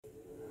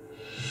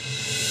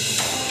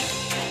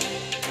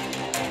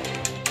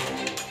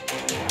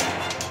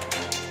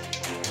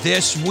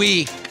This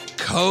week,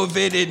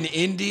 COVID in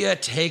India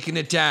taking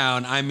it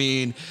down. I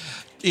mean,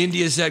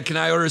 India said, can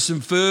I order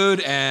some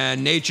food?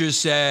 And Nature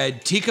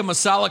said, tikka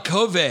masala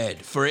COVID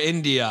for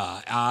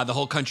India. The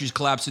whole country's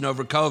collapsing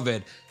over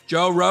COVID.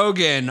 Joe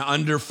Rogan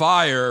under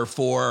fire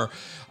for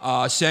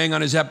saying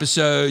on his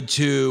episode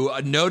to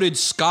a noted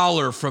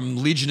scholar from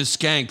Legion of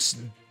Skanks,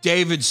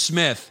 David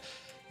Smith,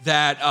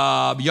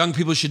 that young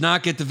people should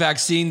not get the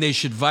vaccine. They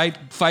should fight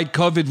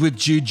COVID with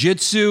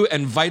jiu-jitsu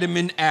and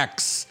vitamin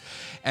X.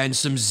 And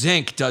some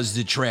zinc does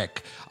the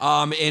trick.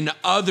 In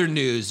other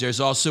news, there's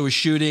also a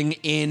shooting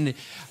in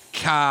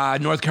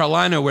North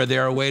Carolina where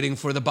they're waiting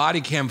for the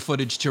body cam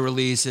footage to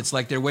release. It's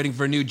like they're waiting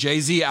for a new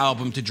Jay-Z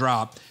album to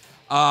drop.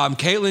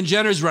 Caitlyn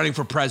Jenner's running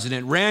for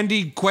president.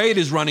 Randy Quaid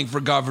is running for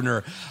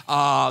governor.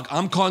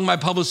 I'm calling my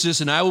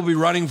publicist, and I will be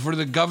running for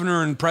the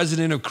governor and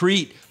president of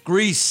Crete,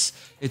 Greece.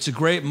 It's a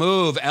great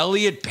move.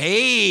 Elliot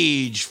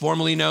Page,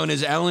 formerly known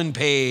as Ellen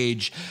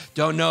Page.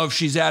 Don't know if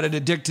she's added a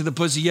dick to the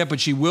pussy yet, but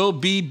she will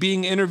be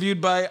being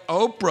interviewed by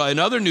Oprah. In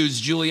other news,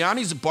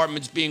 Giuliani's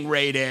apartment's being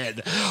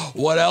raided.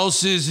 What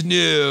else is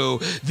new?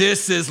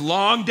 This is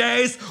Long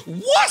Days.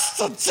 What's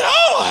to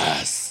tell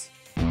us?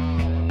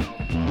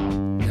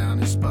 Down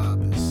in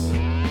Spobbins.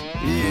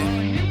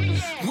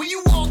 Yeah. When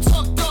you all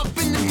tucked up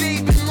in the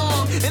day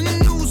belong, and the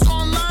news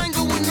online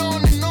going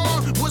on and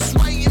on, what's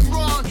right and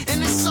wrong,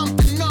 and it's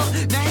something up.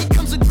 Now here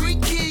comes a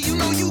great kid you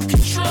know you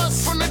can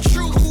trust. From the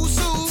true who's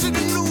who to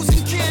the news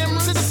and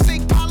cameras, to the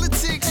fake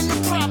politics and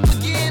the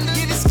propaganda.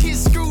 Yeah, this kid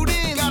screwed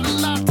in, got a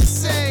lot to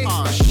say.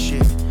 Aw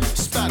shit,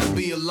 it's about to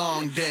be a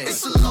long day.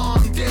 It's a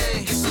long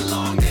day, it's a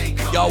long day.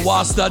 Yo,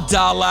 what's the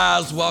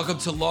dollars? Welcome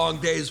to Long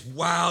Days.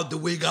 Wow, do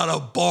we got a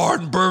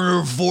barn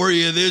burner for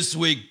you this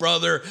week,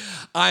 brother?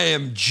 I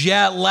am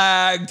jet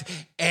lagged,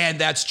 and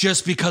that's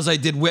just because I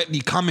did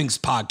Whitney Cummings'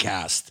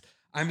 podcast.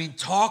 I mean,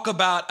 talk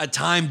about a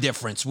time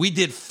difference. We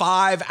did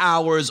 5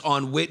 hours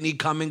on Whitney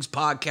Cummings'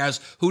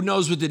 podcast. Who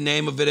knows what the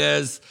name of it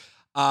is?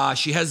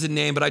 She has a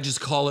name, but I just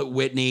call it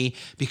Whitney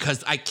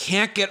because I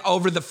can't get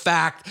over the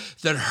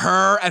fact that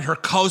her and her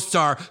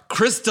co-star,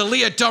 Chris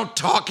D'Elia, don't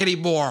talk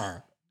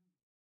anymore.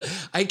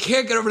 I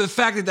can't get over the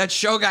fact that that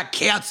show got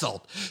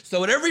canceled. So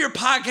whatever your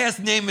podcast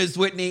name is,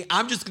 Whitney,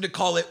 I'm just going to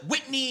call it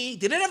Whitney.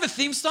 Did it have a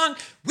theme song?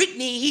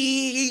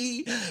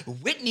 Whitney,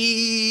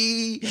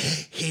 Whitney.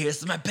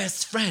 Here's my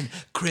best friend,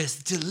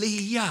 Chris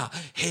D'Elia.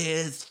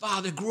 His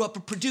father grew up a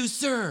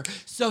producer,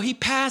 so he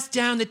passed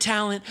down the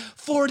talent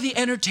for the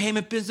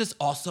entertainment business,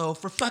 also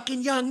for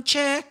fucking young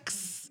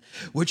chicks,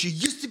 which you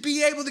used to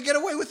be able to get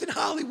away with in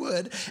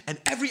Hollywood. And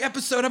every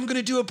episode, I'm going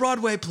to do a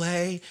Broadway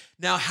play.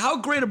 Now, how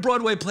great a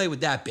Broadway play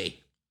would that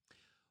be?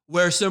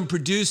 Where some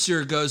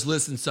producer goes,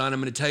 listen, son, I'm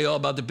going to tell you all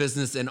about the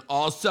business. And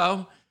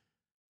also,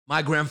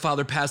 my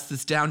grandfather passed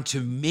this down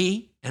to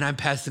me, and I'm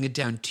passing it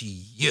down to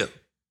you.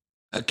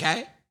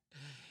 Okay?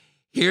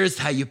 Here's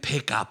how you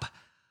pick up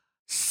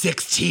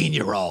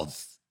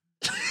 16-year-olds.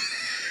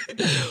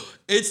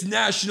 It's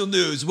national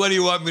news. What do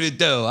you want me to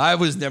do? I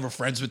was never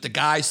friends with the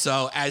guy,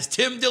 so as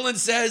Tim Dillon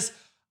says,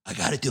 I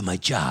got to do my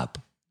job.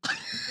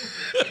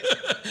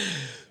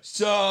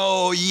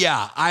 So,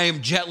 yeah, I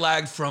am jet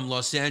lagged from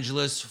Los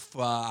Angeles.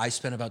 I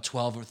spent about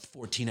 12 or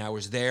 14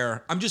 hours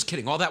there. I'm just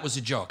kidding. All that was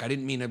a joke. I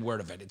didn't mean a word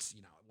of it. It's,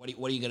 what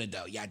are you going to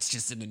do? Yeah, it's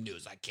just in the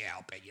news. I can't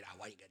help it.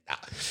 What are you going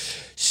to do?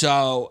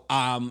 So,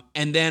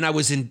 and then I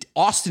was in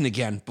Austin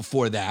again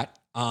before that.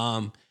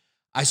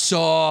 I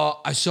saw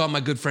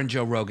my good friend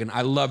Joe Rogan.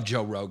 I love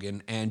Joe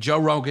Rogan. And Joe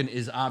Rogan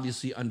is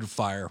obviously under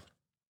fire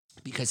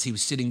because he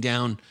was sitting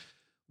down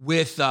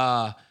with,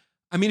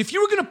 if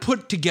you were going to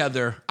put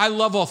together, I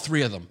love all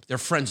three of them. They're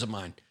friends of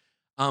mine.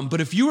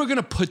 But if you were going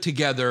to put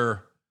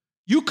together,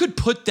 you could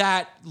put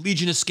that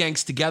Legion of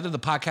Skanks together, the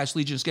podcast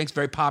Legion of Skanks,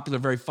 very popular,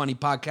 very funny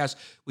podcast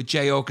with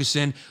Jay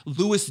Oakerson,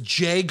 Louis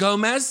J.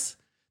 Gomez,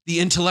 the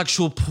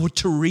intellectual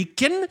Puerto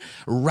Rican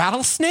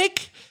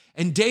rattlesnake,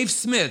 and Dave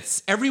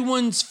Smith's,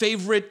 everyone's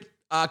favorite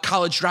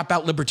college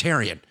dropout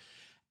libertarian.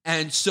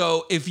 And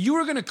so if you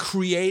were going to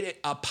create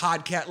a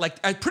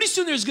podcast, pretty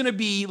soon there's going to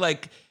be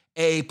like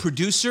a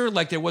producer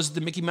like there was at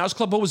the Mickey Mouse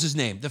Club. What was his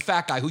name? The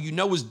fat guy who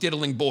was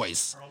diddling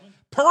boys.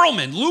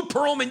 Perlman. Lou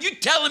Pearlman. You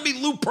telling me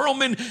Lou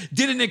Pearlman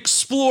didn't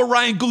explore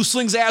Ryan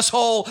Gosling's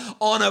asshole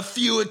on a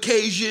few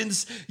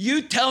occasions?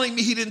 You telling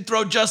me he didn't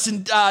throw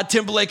Justin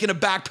Timberlake in a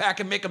backpack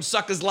and make him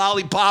suck his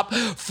lollipop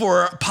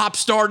for pop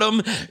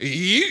stardom?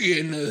 You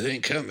get nothing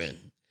coming.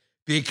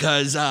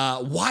 Because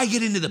why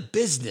get into the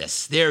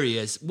business? There he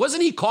is.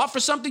 Wasn't he caught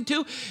for something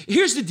too?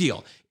 Here's the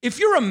deal. If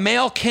you're a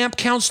male camp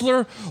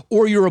counselor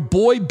or you're a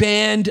boy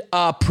band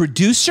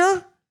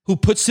producer who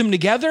puts them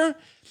together,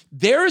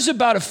 there is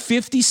about a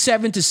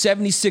 57 to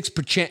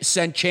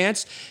 76%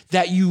 chance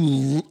that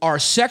you are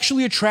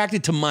sexually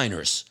attracted to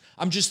minors.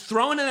 I'm just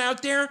throwing it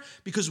out there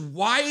because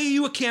why are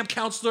you a camp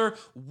counselor?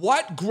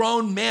 What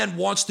grown man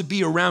wants to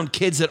be around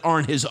kids that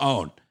aren't his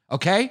own?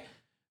 Okay?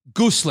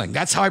 Gosling,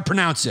 that's how I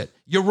pronounce it.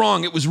 You're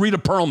wrong. It was Rita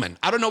Perlman.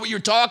 I don't know what you're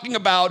talking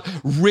about.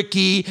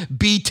 Ricky,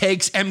 B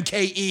takes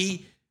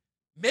MKE.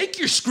 Make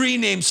your screen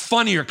names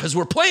funnier because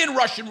we're playing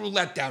Russian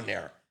roulette down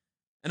there.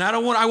 And I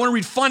want to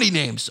read funny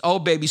names. Oh,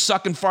 baby,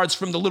 sucking farts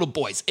from the little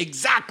boys.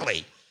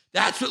 Exactly.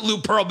 That's what Lou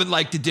Pearlman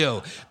liked to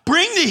do.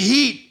 Bring the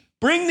heat.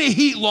 Bring the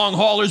heat, long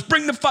haulers.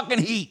 Bring the fucking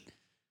heat.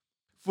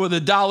 For the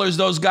dollars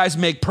those guys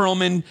make,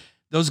 Pearlman,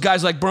 those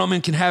guys like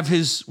Pearlman can have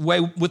his way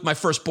with my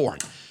firstborn.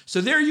 So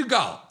there you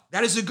go.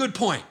 That is a good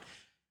point.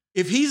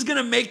 If he's going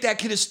to make that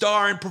kid a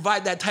star and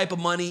provide that type of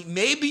money,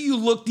 maybe you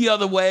look the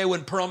other way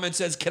when Pearlman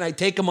says, can I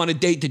take him on a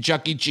date to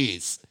Chuck E.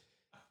 Cheese?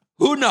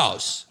 Who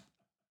knows?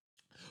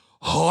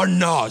 Who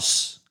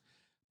knows?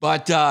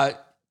 But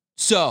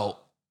so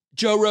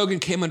Joe Rogan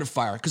came under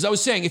fire. Because I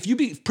was saying,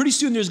 pretty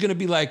soon there's going to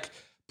be like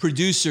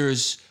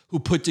producers who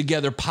put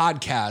together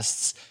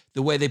podcasts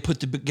the way they put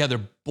together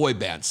boy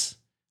bands,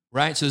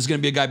 right? So there's going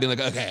to be a guy being like,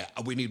 okay,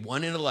 we need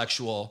one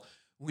intellectual.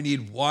 We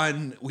need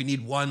one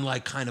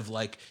like kind of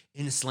like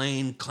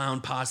insane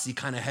clown posse,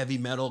 kind of heavy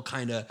metal,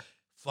 kind of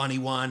funny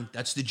one.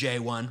 That's the J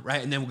one,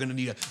 right? And then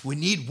we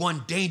need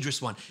one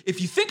dangerous one.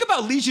 If you think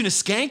about Legion of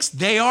Skanks,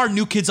 they are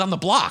New Kids on the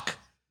Block,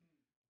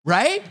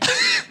 right?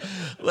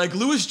 Like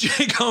Louis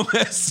J.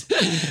 Gomez.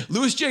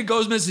 Louis J.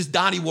 Gomez is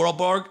Donnie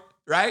Wahlberg,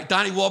 right?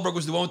 Donnie Wahlberg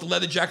was the one with the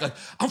leather jacket. Like,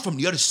 I'm from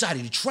the other side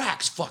of the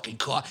tracks, fucking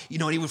car. You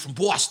know, and he was from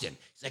Boston.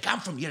 He's like, I'm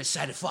from the other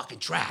side of fucking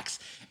tracks.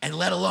 And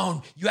let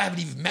alone, you haven't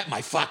even met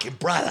my fucking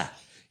brother.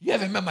 You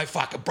haven't met my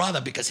fucking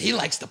brother because he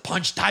likes to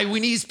punch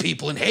Taiwanese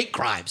people in hate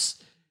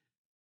crimes.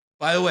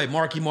 By the way,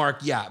 Marky Mark,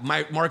 yeah,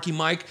 Marky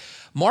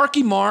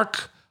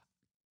Mark,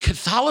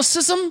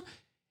 Catholicism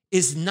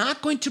is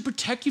not going to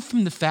protect you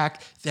from the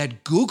fact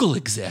that Google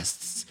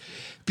exists,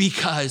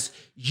 because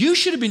you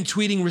should have been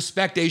tweeting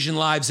respect Asian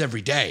lives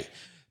every day,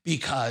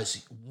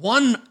 because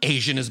one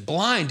Asian is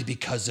blind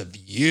because of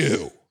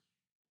you.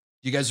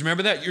 You guys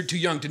remember that? You're too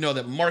young to know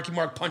that Marky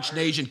Mark punched an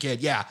Asian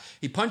kid. Yeah,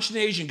 he punched an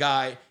Asian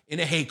guy in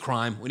a hate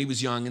crime when he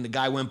was young, and the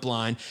guy went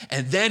blind.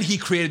 And then he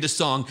created the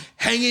song,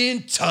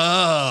 Hangin'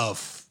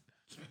 Tough.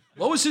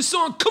 What was his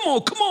song? Come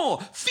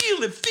on,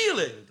 feel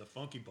it. The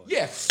Funky Boy.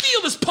 Yeah,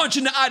 feel this punch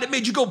in the eye that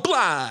made you go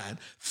blind.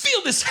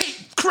 Feel this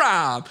hate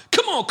crime.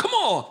 Come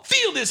on,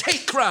 feel this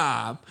hate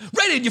crime.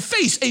 Right in your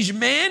face, Asian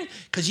man,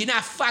 because you're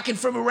not fucking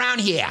from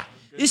around here.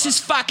 This is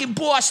fucking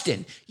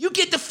Boston. You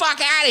get the fuck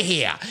out of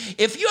here.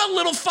 If you're a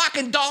little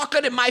fucking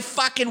darker than my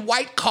fucking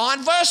white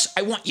Converse,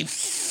 I want you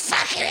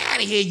fucking out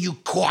of here, you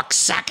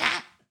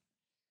cocksucker.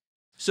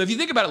 So if you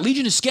think about it,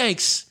 Legion of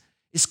Skanks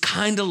is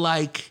kind of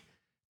like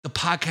the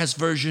podcast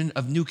version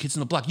of New Kids on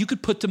the Block. You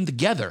could put them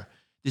together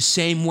the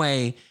same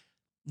way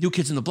New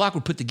Kids on the Block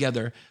were put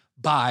together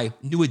by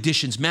New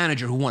Edition's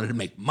manager who wanted to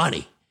make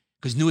money.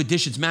 Because New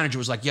Edition's manager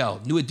was like,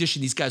 yo, New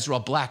Edition, these guys are all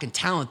black and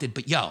talented,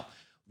 but yo,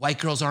 white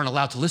girls aren't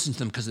allowed to listen to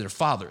them because of their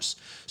fathers.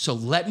 So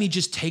let me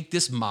just take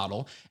this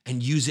model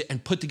and use it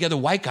and put together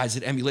white guys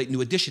that emulate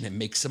New Edition and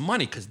make some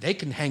money, because they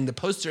can hang the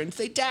poster and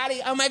say, Daddy,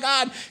 oh my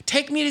God,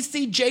 take me to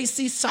see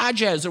JC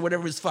Sanchez or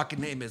whatever his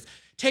fucking name is.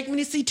 Take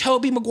me to see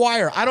Toby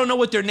Maguire. I don't know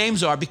what their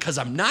names are because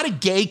I'm not a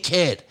gay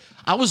kid.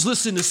 I was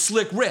listening to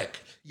Slick Rick.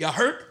 You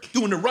heard?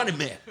 Doing the Running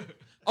Man.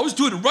 I was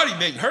doing the Running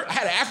Man. You heard? I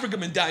had an African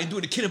man dying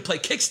doing the Kid and Play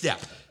kick step.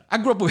 I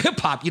grew up with hip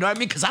hop, you know what I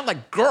mean? Because I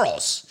like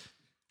girls.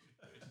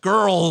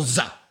 Girls.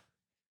 I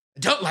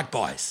don't like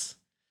boys.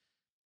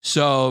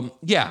 So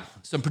yeah,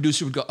 some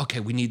producer would go, okay,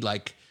 we need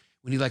like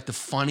the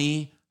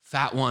funny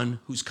fat one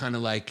who kind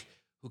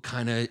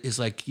of is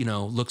like, you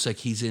know, looks like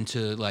he's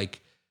into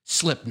like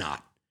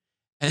Slipknot.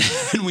 And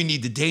we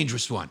need the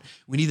dangerous one.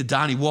 We need the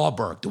Donnie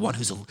Wahlberg, the one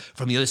who's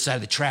from the other side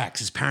of the tracks.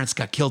 His parents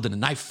got killed in a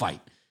knife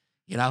fight,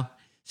 you know?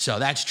 So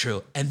that's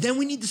true. And then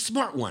we need the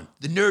smart one,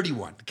 the nerdy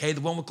one, okay?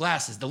 The one with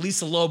glasses, the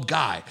Lisa Loeb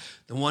guy,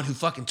 the one who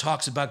fucking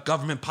talks about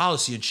government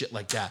policy and shit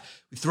like that.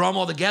 We throw them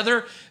all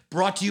together,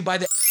 brought to you by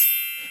the...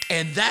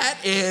 And that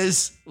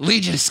is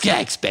Legion of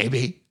Skanks,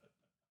 baby.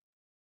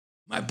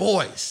 My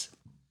boys.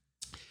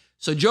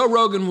 So Joe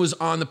Rogan was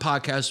on the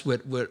podcast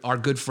with our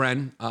good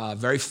friend,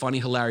 very funny,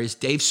 hilarious,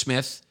 Dave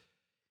Smith.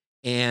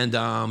 And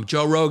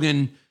Joe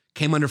Rogan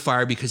came under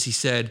fire because he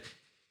said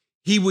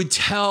he would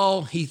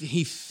tell,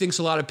 he thinks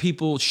a lot of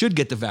people should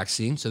get the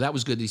vaccine. So that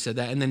was good that he said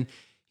that. And then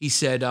he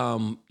said,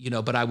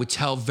 but I would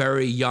tell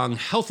very young,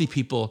 healthy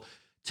people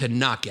to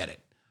not get it.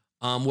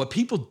 What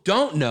people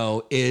don't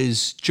know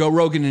is Joe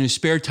Rogan in his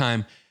spare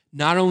time,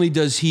 not only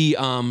does he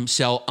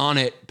sell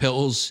Onnit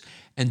pills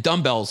and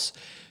dumbbells,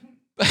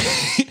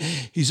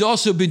 he's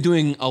also been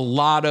doing a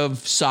lot of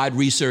side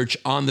research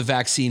on the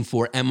vaccine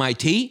for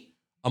MIT,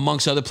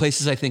 amongst other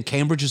places, I think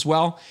Cambridge as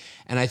well.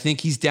 And I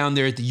think he's down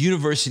there at the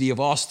University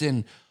of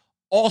Austin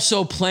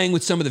also playing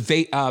with some of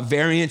the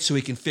variants so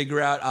he can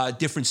figure out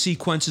different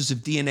sequences of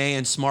DNA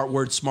and smart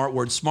words,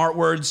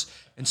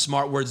 and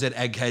smart words that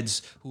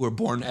eggheads who are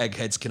born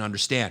eggheads can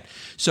understand.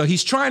 So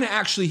he's trying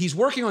to he's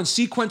working on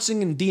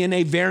sequencing and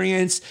DNA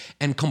variants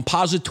and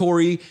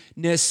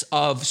compositoriness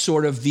of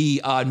sort of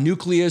the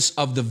nucleus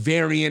of the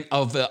variant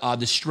of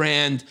the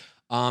strand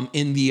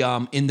in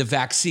the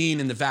vaccine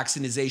and the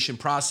vaccinization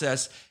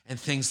process and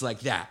things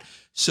like that.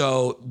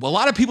 So a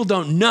lot of people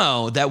don't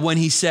know that when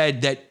he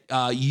said that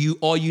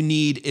all you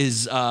need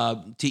is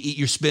to eat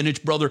your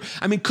spinach, brother.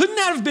 I mean, couldn't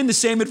that have been the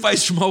same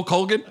advice from Hulk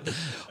Hogan?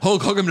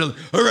 Hulk Hogan, all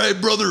right,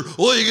 brother,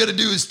 all you got to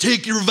do is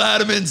take your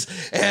vitamins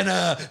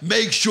and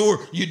make sure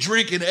you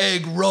drink an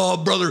egg raw,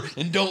 brother,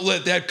 and don't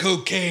let that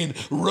cocaine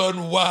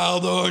run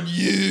wild on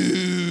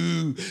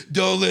you.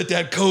 Don't let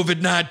that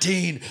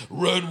COVID-19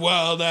 run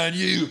wild on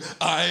you.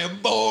 I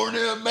am born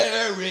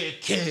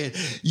American,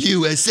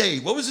 USA.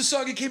 What was the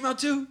song it came out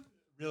to?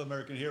 Real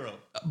American Hero.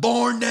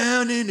 Born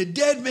down in a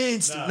dead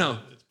man's... No.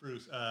 It's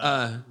Bruce.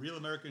 Real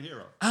American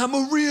Hero. I'm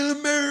a real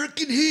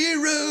American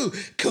hero.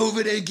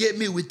 COVID ain't get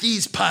me with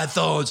these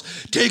pythons.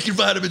 Take your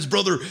vitamins,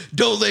 brother.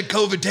 Don't let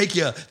COVID take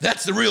you.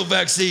 That's the real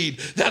vaccine.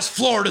 That's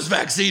Florida's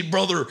vaccine,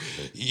 brother.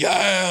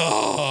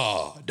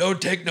 Yeah.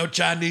 Don't take no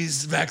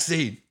Chinese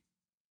vaccine.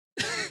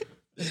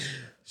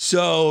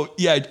 So,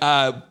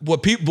 yeah,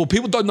 what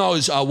people don't know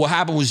is what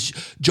happened was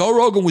Joe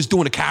Rogan was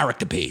doing a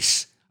character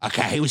piece.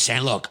 Okay, he was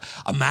saying, look,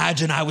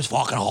 imagine I was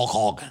fucking Hulk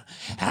Hogan,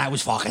 and I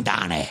was fucking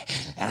Donnie,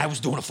 and I was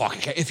doing a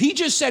fucking... If he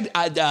just said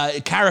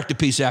a character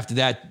piece after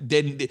that,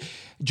 then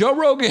Joe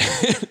Rogan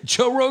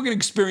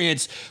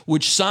Experience,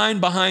 which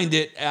sign behind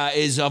it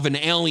is of an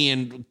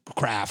alien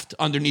craft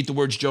underneath the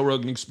words Joe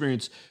Rogan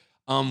Experience,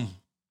 prompted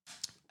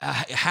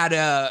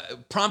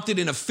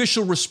an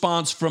official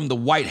response from the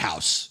White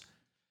House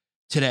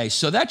today.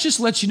 So that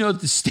just lets you know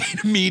that the state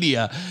of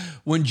media,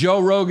 when Joe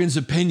Rogan's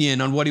opinion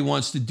on what he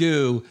wants to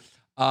do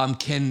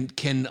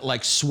can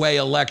like sway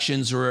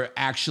elections or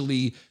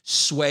actually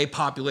sway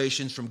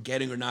populations from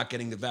getting or not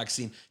getting the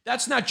vaccine.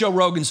 That's not Joe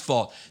Rogan's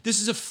fault.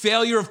 This is a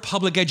failure of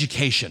public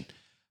education.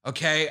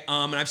 Okay,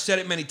 and I've said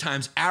it many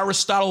times.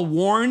 Aristotle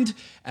warned,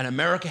 and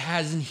America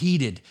hasn't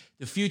heeded.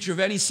 The future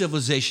of any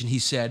civilization, he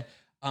said,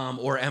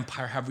 or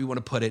empire, however you want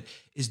to put it,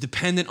 is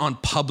dependent on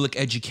public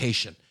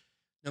education.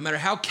 No matter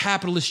how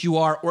capitalist you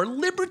are or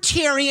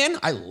libertarian,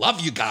 I love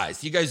you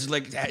guys. You guys,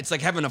 like, it's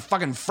like having a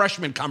fucking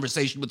freshman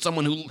conversation with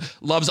someone who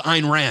loves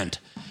Ayn Rand.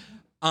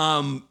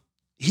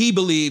 He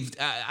believed,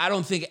 I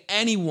don't think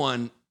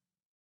anyone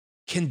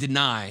can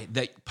deny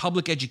that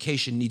public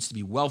education needs to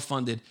be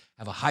well-funded,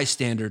 have a high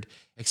standard,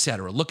 et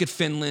cetera. Look at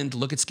Finland,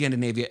 look at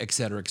Scandinavia, et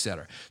cetera, et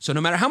cetera. So no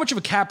matter how much of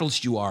a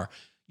capitalist you are,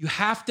 you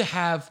have to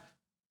have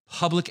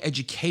public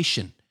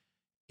education.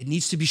 It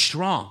needs to be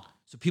strong.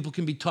 So people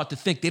can be taught to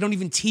think. They don't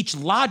even teach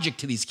logic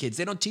to these kids.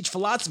 They don't teach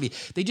philosophy.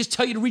 They just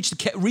tell you to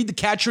read The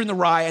Catcher in the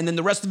Rye, and then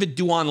the rest of it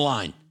do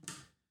online.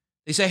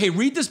 They say, hey,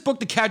 read this book,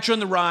 The Catcher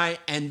in the Rye,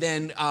 and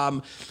then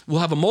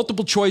we'll have a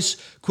multiple choice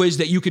quiz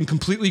that you can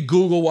completely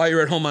Google while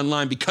you're at home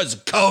online because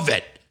of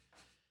COVID.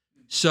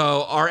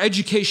 So our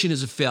education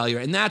is a failure,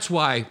 and that's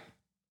why,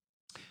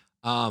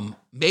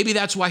 maybe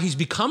that's why he's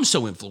become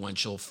so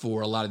influential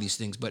for a lot of these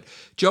things. But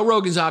Joe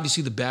Rogan's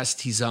obviously the best.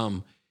 He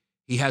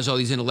has all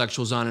these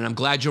intellectuals on, and I'm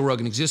glad Joe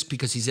Rogan exists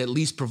because he's at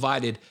least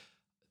provided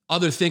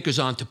other thinkers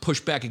on to push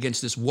back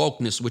against this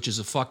wokeness, which is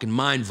a fucking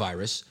mind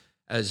virus,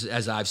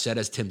 as I've said,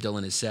 as Tim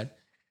Dillon has said.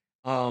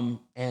 And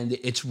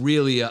it's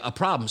really a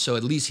problem. So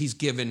at least he's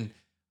given,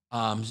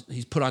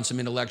 he's put on some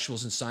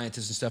intellectuals and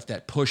scientists and stuff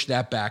that push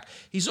that back.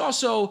 He's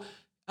also,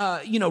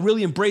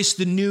 really embraced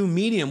the new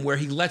medium where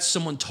he lets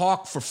someone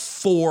talk for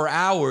 4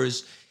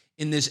 hours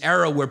in this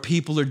era where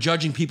people are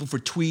judging people for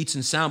tweets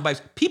and sound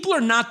bites. People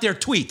are not their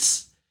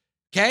tweets.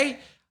 Okay?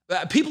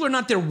 People are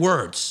not their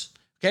words.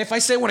 Okay? If I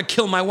say I want to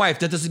kill my wife,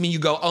 that doesn't mean you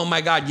go, oh my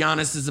God,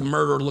 Giannis is a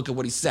murderer. Look at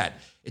what he said.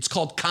 It's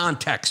called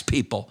context,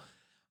 people.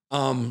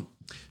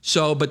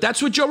 But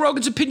that's what Joe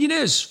Rogan's opinion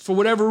is for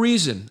whatever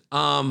reason.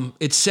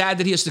 It's sad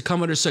that he has to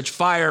come under such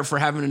fire for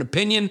having an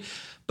opinion.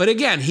 But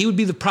again, he would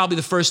be probably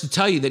the first to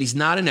tell you that he's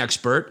not an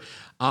expert.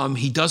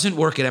 He doesn't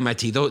work at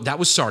MIT, though that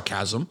was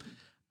sarcasm.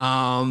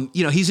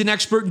 He's an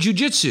expert in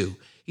jiu-jitsu.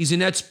 He's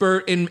an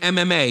expert in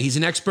MMA. He's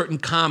an expert in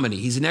comedy.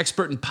 He's an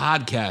expert in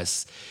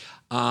podcasts.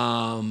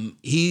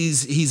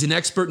 He's an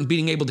expert in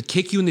being able to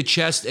kick you in the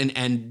chest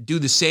and do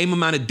the same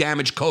amount of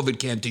damage COVID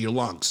can to your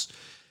lungs.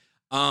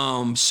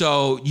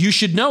 So you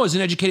should know as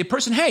an educated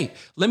person, hey,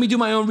 let me do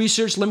my own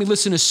research. Let me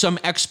listen to some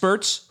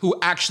experts who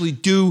actually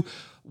do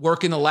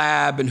work in the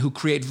lab and who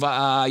create,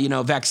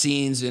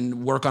 vaccines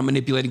and work on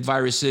manipulating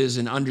viruses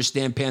and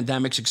understand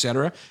pandemics, et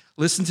cetera.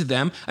 Listen to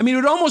them. I mean, it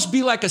would almost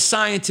be like a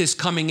scientist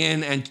coming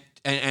in and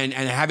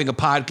having a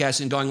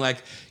podcast and going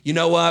like, you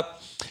know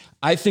what?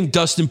 I think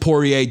Dustin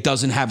Poirier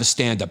doesn't have a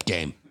stand-up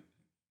game.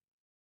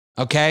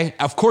 Okay?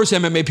 Of course,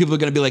 MMA people are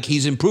going to be like,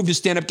 he's improved his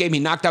stand-up game. He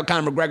knocked out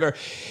Conor McGregor.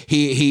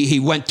 He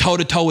went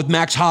toe-to-toe with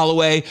Max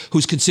Holloway,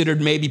 who's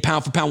considered maybe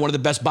pound for pound one of the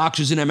best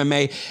boxers in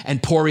MMA,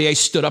 and Poirier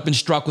stood up and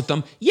struck with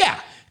them. Yeah,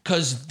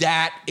 because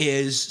that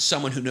is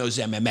someone who knows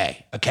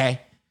MMA,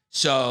 okay?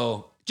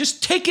 So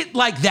just take it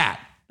like that,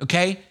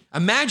 okay?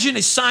 Imagine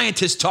a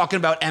scientist talking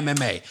about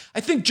MMA. I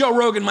think Joe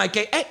Rogan might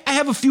get, I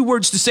have a few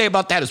words to say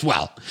about that as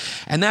well.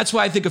 And that's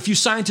why I think a few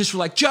scientists were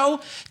like, Joe,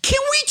 can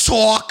we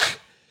talk?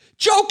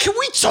 Joe, can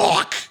we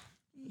talk?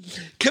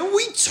 Can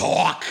we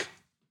talk?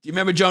 Do you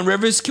remember Joan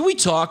Rivers? Can we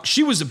talk?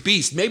 She was a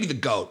beast, maybe the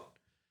GOAT.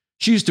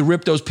 She used to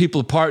rip those people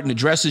apart in the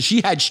dresses.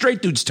 She had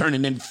straight dudes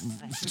turning in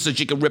so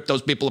she could rip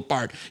those people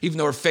apart, even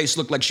though her face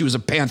looked like she was a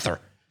panther.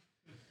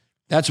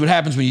 That's what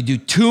happens when you do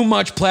too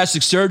much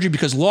plastic surgery,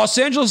 because Los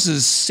Angeles is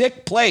a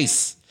sick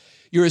place.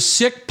 You're a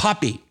sick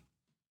puppy.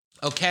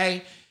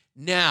 Okay?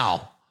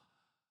 Now,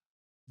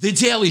 The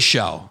Daily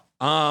Show.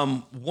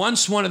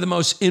 Once one of the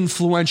most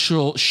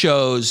influential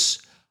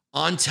shows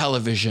on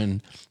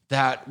television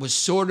that was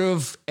sort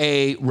of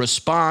a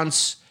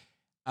response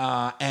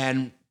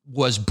and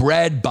was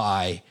bred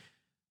by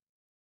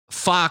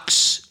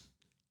Fox,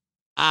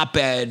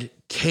 op-ed,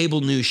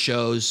 cable news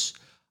shows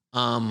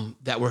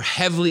that were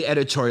heavily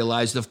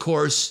editorialized, of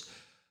course,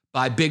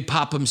 by Big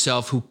Pop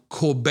himself, who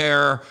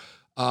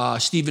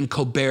Stephen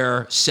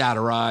Colbert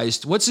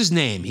satirized. What's his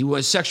name? He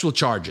was sexual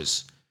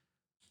charges.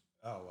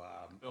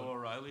 Bill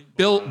O'Reilly.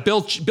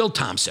 Bill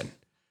Thompson.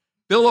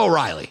 Bill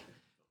O'Reilly.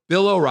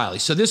 Bill O'Reilly.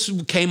 So this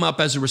came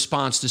up as a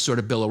response to sort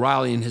of Bill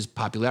O'Reilly and his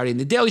popularity. And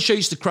The Daily Show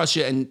used to crush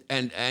it.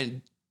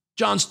 And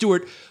Jon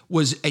Stewart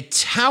was a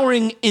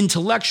towering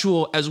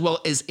intellectual as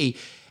well as a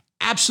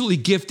absolutely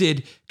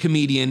gifted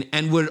comedian,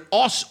 and would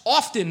also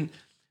often,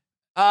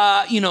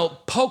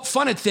 poke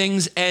fun at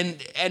things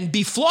and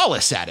be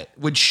flawless at it.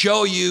 Would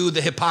show you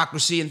the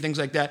hypocrisy and things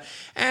like that.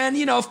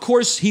 And, of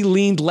course, he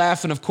leaned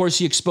left, and of course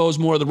he exposed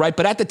more of the right.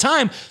 But at the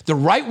time, the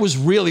right was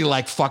really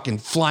like fucking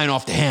flying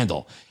off the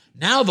handle.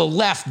 Now the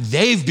left,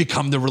 they've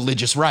become the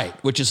religious right,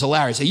 which is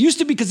hilarious. It used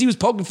to be because he was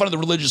poking fun of the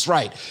religious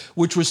right,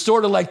 which was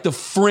sort of like the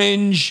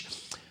fringe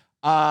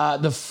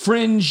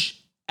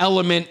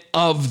element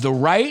of the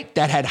right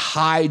that had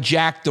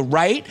hijacked the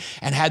right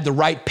and had the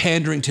right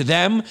pandering to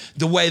them,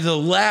 the way the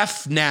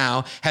left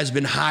now has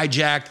been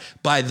hijacked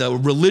by the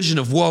religion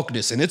of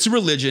wokeness. And it's a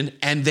religion,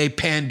 and they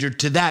pandered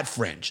to that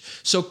fringe.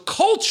 So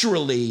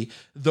culturally,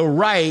 the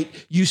right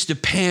used to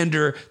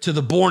pander to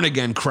the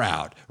born-again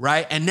crowd,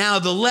 right? And now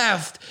the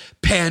left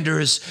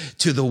panders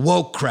to the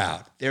woke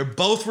crowd. They're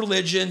both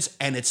religions,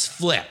 and it's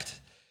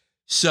flipped.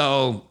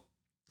 So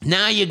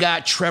now you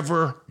got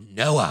Trevor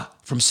Noah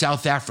from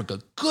South Africa.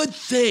 Good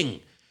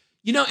thing.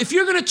 If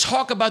you're going to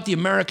talk about the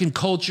American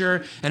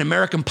culture and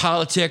American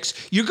politics,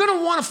 you're going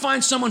to want to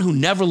find someone who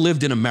never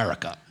lived in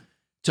America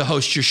to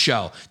host your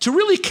show, to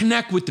really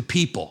connect with the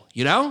people,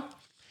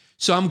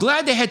 So I'm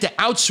glad they had to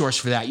outsource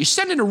for that. You're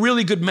sending a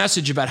really good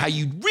message about how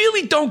you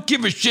really don't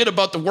give a shit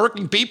about the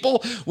working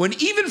people when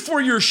even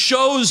for your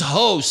show's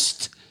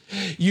host,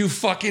 you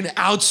fucking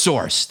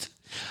outsourced.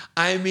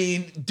 I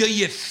mean, do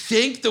you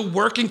think the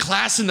working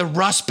class in the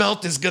Rust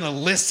Belt is going to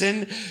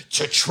listen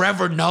to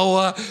Trevor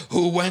Noah,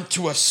 who went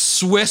to a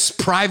Swiss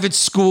private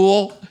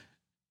school?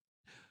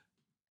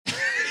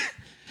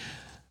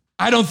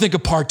 I don't think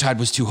apartheid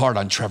was too hard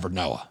on Trevor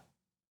Noah,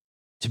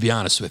 to be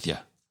honest with you.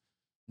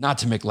 Not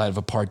to make light of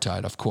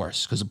apartheid, of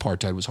course, because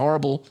apartheid was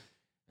horrible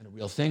and a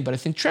real thing, but I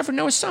think Trevor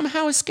Noah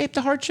somehow escaped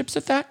the hardships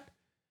of that.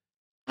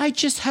 I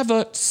have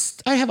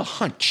a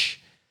hunch.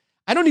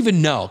 I don't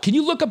even know. Can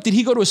you look up, did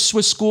he go to a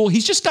Swiss school?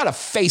 He's just got a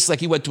face like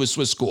he went to a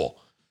Swiss school.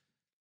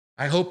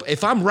 I hope,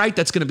 if I'm right,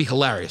 that's going to be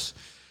hilarious.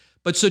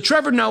 But so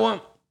Trevor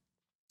Noah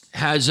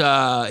has,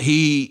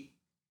 he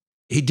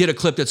did a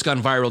clip that's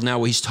gone viral now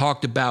where he's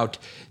talked about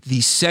the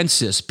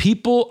census.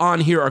 People on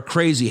here are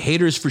crazy.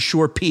 Haters for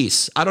sure.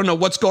 Peace. I don't know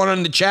what's going on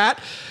in the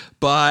chat,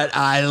 but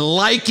I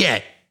like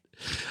it.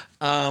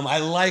 I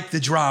like the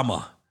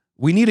drama.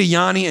 We need a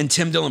Yanni and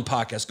Tim Dillon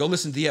podcast. Go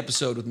listen to the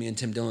episode with me and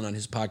Tim Dillon on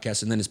his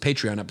podcast, and then his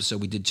Patreon episode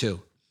we did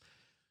too.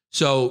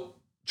 So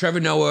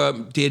Trevor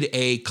Noah did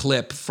a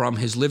clip from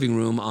his living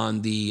room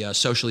on the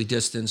socially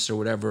distanced or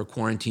whatever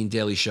quarantine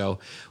Daily Show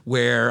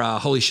where,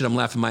 holy shit, I'm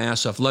laughing my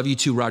ass off. Love you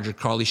too, Rogers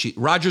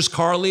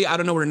Carly. I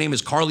don't know what her name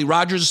is, Carly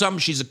Rogers or something.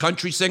 She's a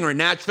country singer in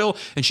Nashville,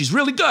 and she's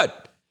really good,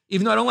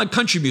 even though I don't like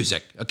country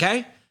music,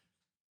 okay?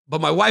 But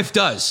my wife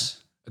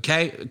does,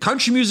 okay?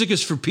 Country music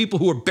is for people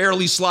who are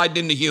barely sliding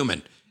into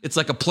human. It's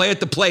like a play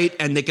at the plate,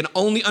 and they can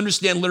only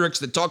understand lyrics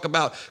that talk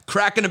about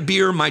cracking a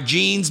beer, my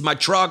jeans, my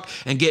truck,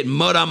 and getting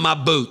mud on my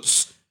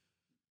boots.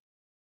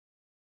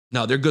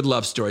 No, they're good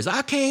love stories.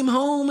 I came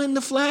home and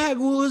the flag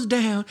was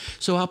down,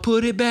 so I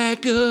put it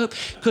back up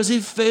because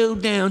it fell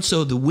down.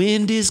 So the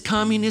wind is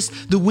communist,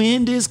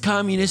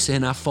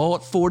 and I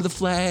fought for the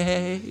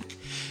flag.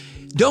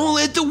 Don't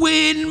let the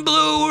wind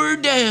blow her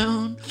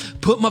down.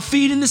 Put my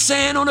feet in the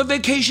sand on a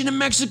vacation in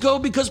Mexico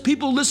because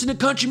people listen to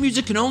country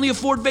music can only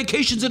afford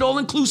vacations at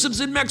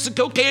all-inclusives in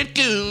Mexico,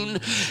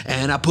 Cancun.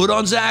 And I put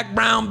on Zac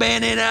Brown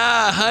Band and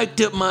I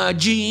hiked up my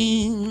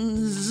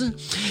jeans.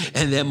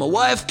 And then my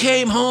wife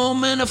came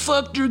home and I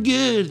fucked her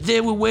good.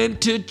 Then we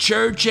went to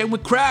church and we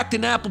cracked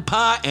an apple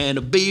pie and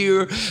a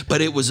beer. But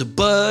it was a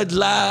Bud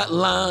Light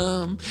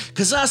Lime.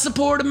 Cause I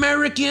support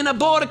American. I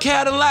bought a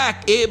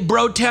Cadillac. It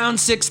broke down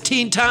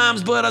 16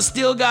 times, but I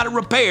still got it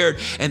repaired.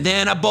 And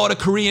then I bought a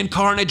Korean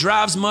car and it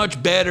drives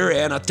much better.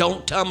 And I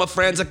don't tell my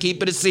friends, I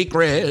keep it a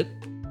secret.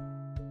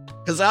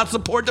 Cause I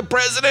support the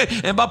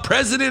president. And by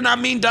president, I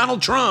mean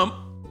Donald Trump.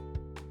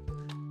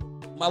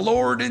 My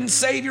Lord and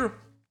Savior.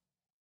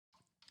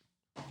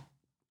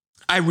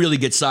 I really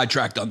get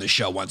sidetracked on this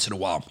show once in a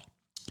while.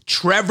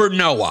 Trevor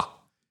Noah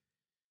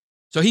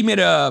So he made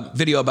a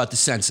video about the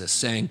census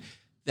saying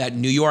that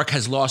New York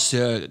has lost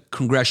a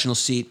congressional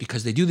seat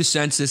because they do the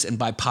census, and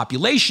by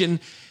population,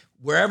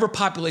 wherever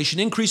population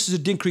increases or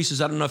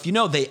decreases, I don't know if you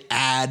know, they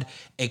add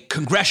a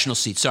congressional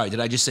seat. Sorry, did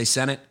I just say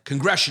Senate?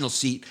 Congressional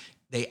seat,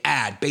 they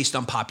add based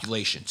on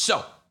population.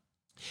 So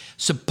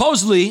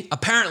supposedly,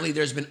 apparently,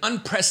 there's been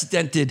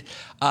unprecedented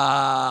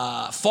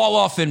fall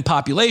off in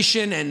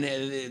population,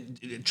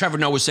 and Trevor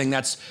Noah was saying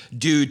that's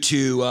due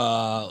to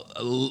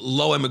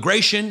low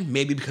immigration,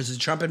 maybe because of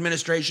the Trump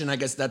administration. I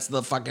guess that's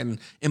the fucking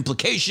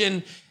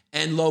implication,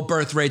 and low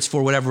birth rates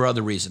for whatever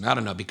other reason. I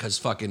don't know, because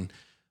fucking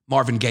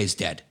Marvin Gaye's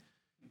dead.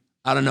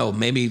 I don't know,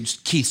 maybe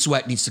Keith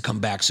Sweat needs to come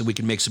back so we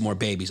can make some more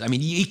babies. I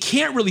mean, you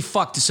can't really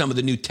fuck to some of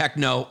the new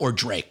techno or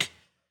Drake,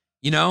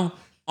 you know?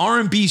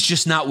 R&B's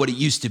just not what it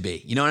used to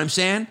be. You know what I'm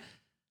saying?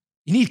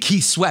 You need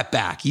Keith Sweat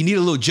back. You need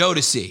a little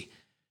Jodeci.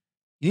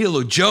 You need a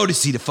little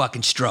Jodeci to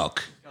fucking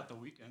stroke. You got the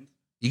Weeknd.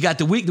 You got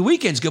the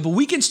Weeknd's good, but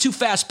Weeknd's too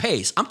fast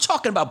paced. I'm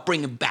talking about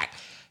bringing back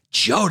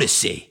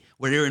Jodeci,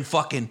 where they're in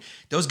fucking,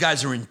 those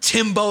guys are in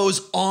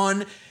Timbos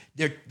on,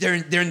 they're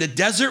in the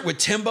desert with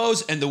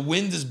Timbos, and the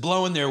wind is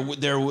blowing their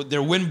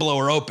wind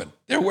blower open.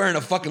 They're wearing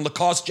a fucking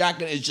Lacoste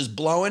jacket, and it's just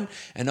blowing,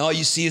 and all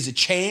you see is a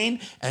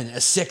chain and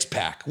a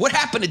six-pack. What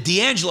happened to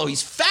D'Angelo?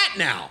 He's fat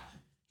now.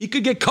 He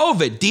could get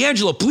COVID.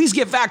 D'Angelo, please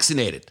get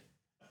vaccinated.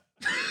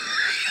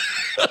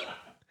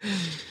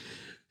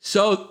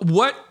 So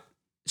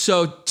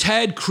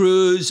Ted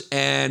Cruz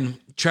and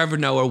Trevor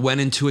Noah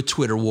went into a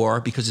Twitter war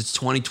because it's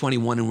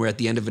 2021 and we're at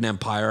the end of an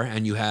empire,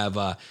 and you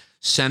have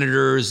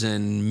senators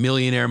and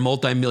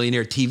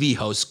multi-millionaire TV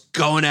hosts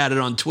going at it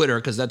on Twitter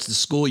because that's the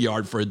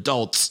schoolyard for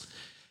adults.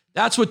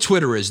 That's what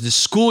Twitter is, the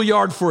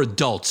schoolyard for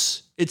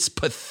adults. It's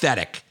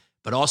pathetic,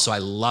 but also I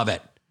love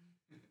it.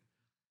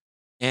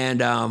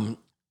 And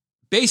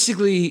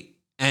basically,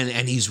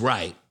 and he's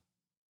right,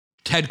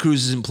 Ted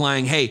Cruz is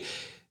implying, hey,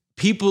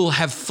 people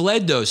have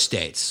fled those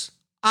states,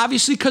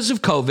 obviously because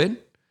of COVID,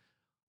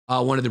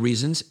 one of the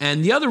reasons.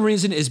 And the other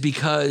reason is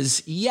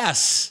because,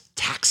 yes,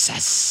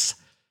 taxes.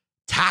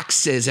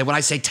 And when I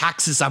say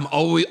taxes, I'm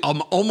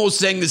almost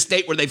saying the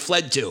state where they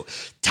fled to.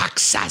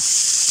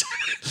 Texas.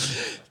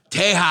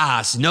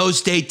 Tejas, no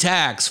state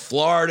tax.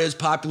 Florida's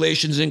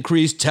populations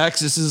increase.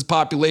 Texas's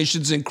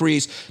populations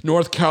increase.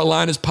 North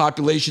Carolina's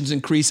populations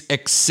increase,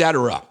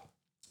 etc.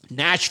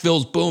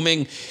 Nashville's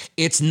booming.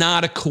 It's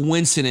not a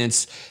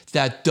coincidence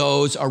that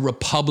those are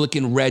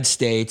Republican red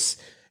states.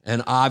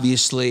 And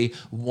obviously,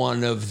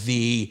 one of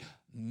the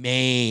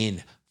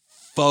main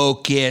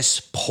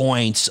focus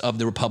points of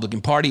the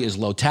Republican Party is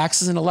low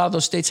taxes, and a lot of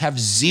those states have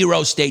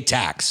zero state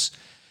tax.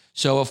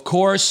 So, of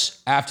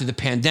course, after the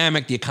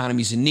pandemic, the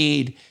economy's in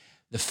need.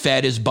 The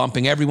Fed is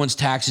bumping everyone's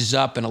taxes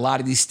up, and a lot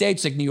of these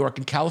states like New York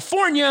and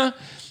California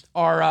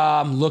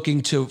are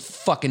looking to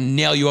fucking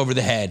nail you over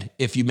the head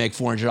if you make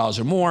 $400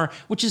 or more,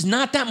 which is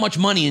not that much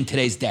money in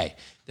today's day.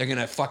 They're going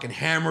to fucking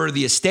hammer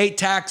the estate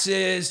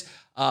taxes,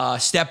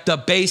 stepped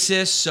up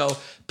basis. So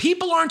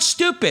people aren't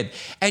stupid.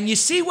 And you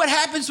see what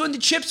happens when the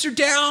chips are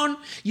down.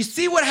 You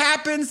see what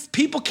happens.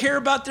 People care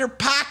about their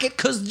pocket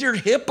because they're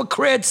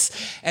hypocrites,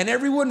 and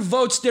everyone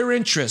votes their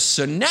interests.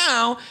 So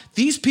now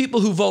these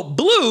people who vote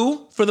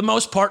blue, for the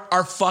most part,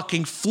 are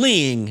fucking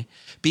fleeing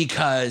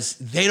because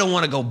they don't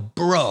want to go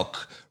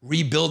broke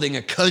rebuilding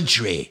a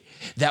country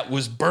that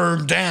was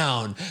burned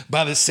down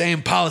by the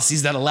same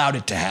policies that allowed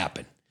it to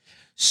happen.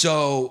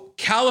 So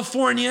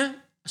California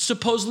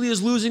supposedly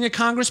is losing a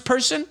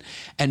congressperson,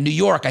 and New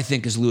York, I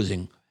think, is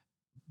losing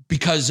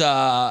because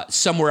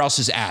somewhere else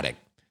is adding.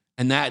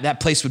 And that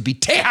place would be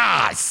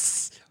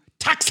Texas.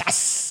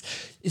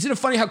 Isn't it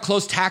funny how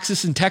close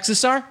Texas and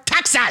Texas are?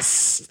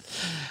 Texas!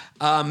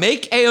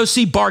 Make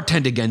AOC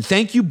bartend again.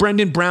 Thank you,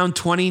 Brendan Brown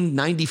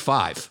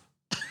 2095.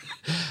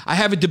 I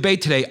have a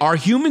debate today. Are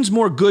humans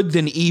more good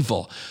than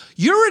evil?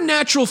 You're a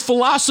natural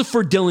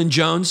philosopher, Dylan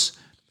Jones.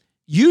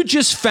 You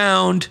just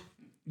found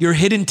your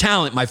hidden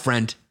talent, my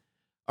friend.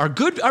 Are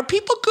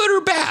people good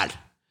or bad?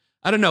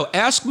 I don't know.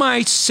 Ask my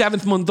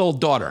 7-month-old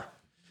daughter.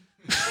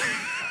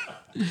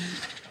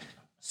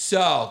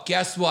 So,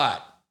 guess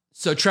what?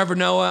 So, Trevor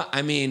Noah,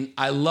 I mean,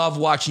 I love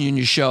watching you in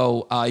your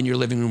show, in your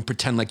living room,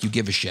 pretend like you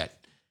give a shit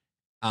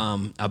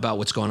about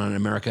what's going on in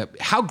America.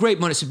 How great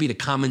must it be to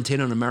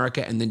commentate on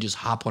America and then just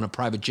hop on a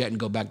private jet and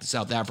go back to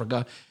South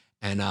Africa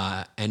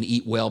and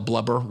eat whale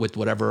blubber with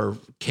whatever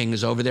king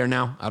is over there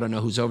now? I don't know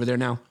who's over there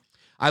now.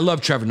 I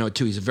love Trevor Noah,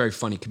 too. He's a very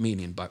funny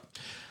comedian, but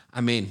I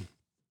mean,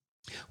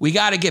 we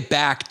got to get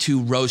back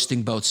to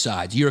roasting both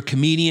sides. You're a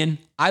comedian.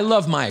 I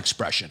love my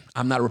expression.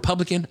 I'm not a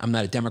Republican. I'm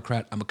not a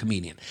Democrat. I'm a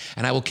comedian.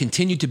 And I will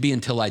continue to be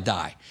until I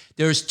die.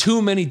 There's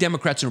too many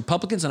Democrats and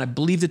Republicans, and I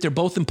believe that they're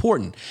both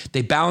important.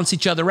 They balance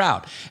each other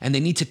out, and they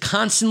need to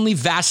constantly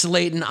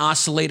vacillate and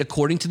oscillate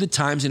according to the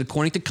times and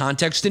according to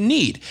context and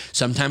need.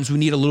 Sometimes we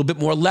need a little bit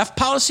more left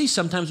policy.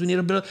 Sometimes we need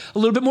a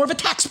little bit more of a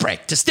tax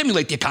break to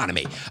stimulate the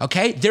economy,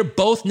 okay? They're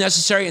both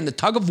necessary, and the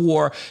tug of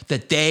war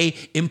that they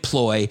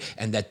employ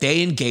and that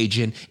they engage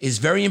in is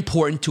very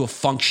important to a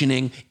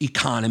functioning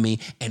economy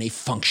and a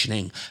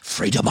functioning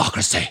free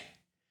democracy.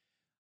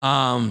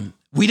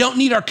 We don't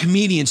need our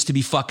comedians to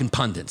be fucking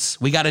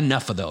pundits. We got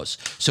enough of those.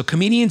 So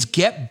comedians,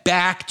 get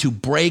back to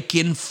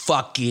breaking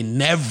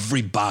fucking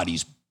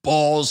everybody's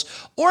balls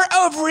or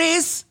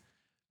ovaries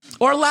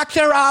or lack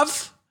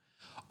thereof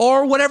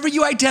or whatever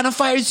you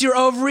identify as your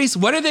ovaries.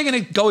 When are they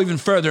going to go even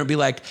further and be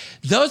like,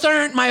 those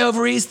aren't my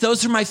ovaries,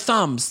 those are my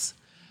thumbs.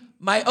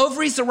 My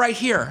ovaries are right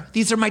here.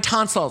 These are my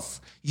tonsils.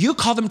 You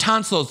call them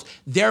tonsils.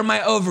 They're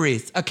my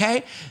ovaries,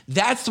 okay?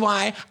 That's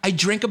why I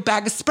drink a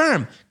bag of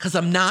sperm, because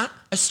I'm not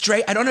a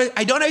straight, I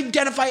don't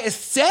identify as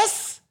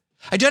cis.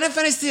 I don't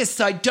identify as cis,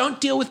 so I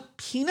don't deal with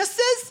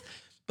penises,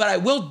 but I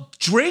will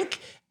drink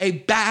a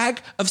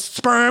bag of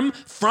sperm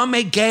from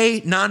a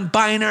gay,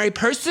 non-binary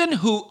person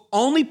who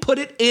only put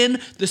it in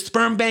the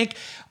sperm bank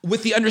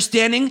with the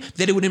understanding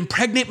that it would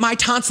impregnate my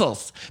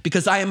tonsils,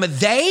 because I am a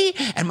they,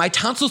 and my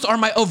tonsils are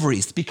my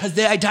ovaries, because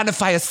they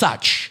identify as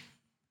such.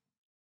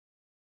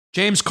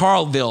 James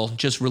Carville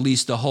just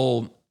released a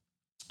whole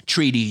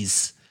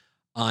treatise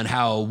on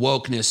how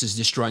wokeness is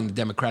destroying the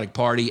Democratic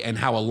Party and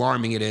how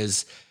alarming it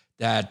is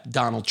that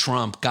Donald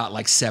Trump got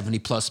like 70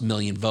 plus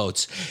million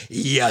votes.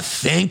 You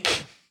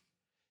think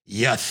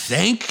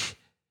it's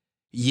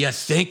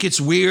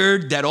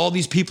weird that all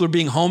these people are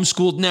being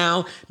homeschooled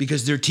now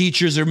because their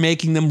teachers are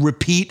making them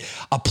repeat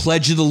a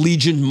Pledge of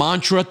Allegiance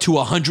mantra to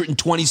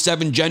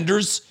 127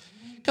 genders?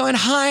 Going,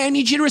 hi, I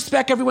need you to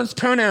respect everyone's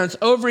pronouns.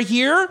 Over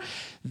here,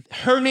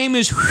 her name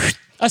is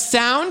a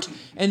sound,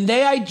 and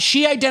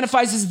she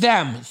identifies as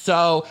them.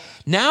 So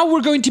now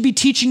we're going to be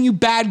teaching you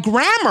bad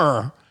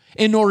grammar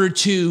in order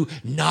to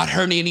not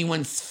hurt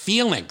anyone's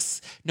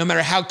feelings, no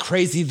matter how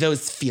crazy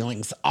those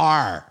feelings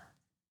are.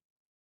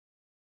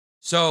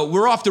 So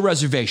we're off the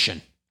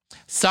reservation.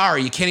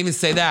 Sorry, you can't even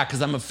say that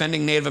because I'm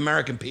offending Native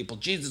American people.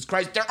 Jesus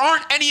Christ, there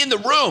aren't any in the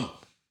room.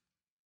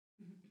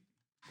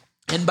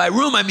 And by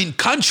room, I mean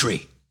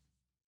country.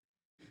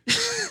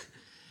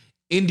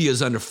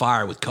 India's under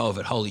fire with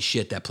COVID. Holy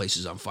shit, that place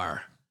is on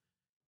fire.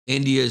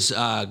 India's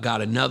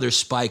got another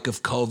spike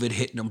of COVID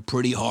hitting them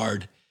pretty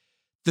hard.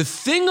 The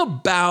thing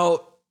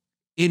about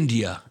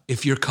India,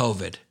 if you're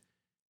COVID,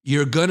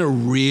 you're going to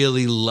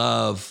really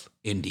love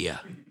India,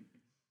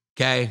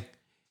 okay?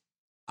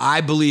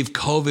 I believe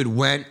COVID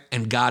went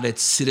and got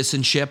its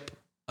citizenship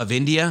of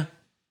India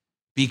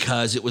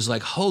because it was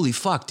like, holy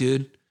fuck,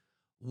 dude,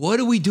 what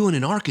are we doing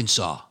in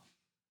Arkansas?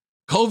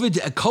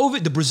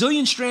 COVID, the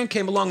Brazilian strand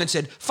came along and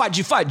said,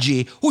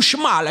 Fadji, o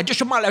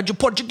chamala, de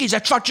Portuguese,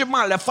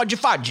 chamala,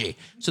 Fadji.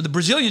 So the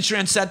Brazilian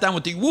strand sat down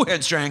with the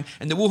Wuhan strand,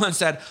 and the Wuhan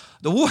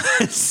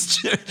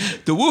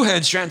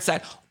strand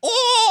said,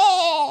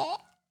 oh,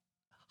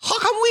 how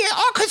come we in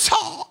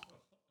Arkansas?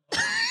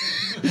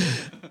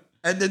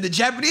 And then the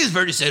Japanese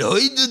version said,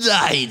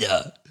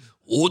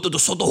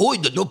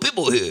 no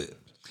people here.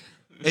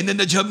 And then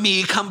the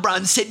Jamaican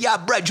brand said, yeah,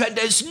 brethren,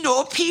 there's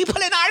no people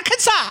in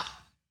Arkansas.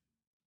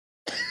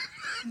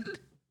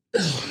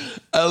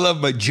 I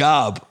love my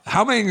job.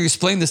 How am I going to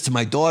explain this to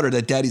my daughter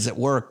that daddy's at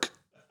work?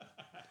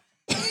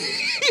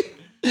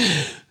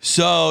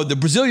 So the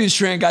Brazilian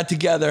strand got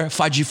together.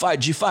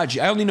 Fadji.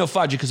 I only know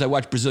Fadji because I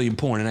watch Brazilian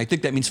porn, and I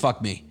think that means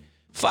fuck me.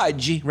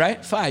 Fadji, right?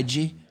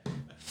 Fadji.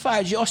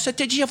 Oh,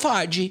 strategia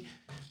Fadji.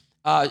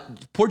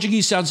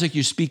 Portuguese sounds like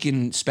you're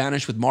speaking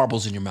Spanish with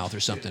marbles in your mouth or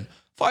something.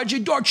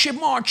 Fadji, Dorche,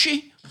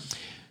 Marchi.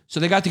 So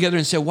they got together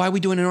and said, why are we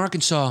doing it in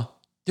Arkansas?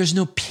 There's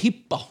no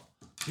people.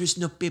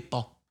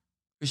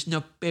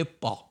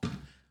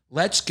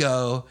 Let's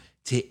go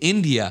to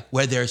India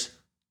where there's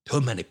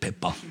too many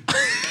people.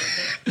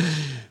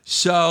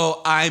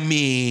 So, I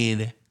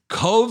mean,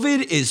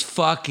 COVID is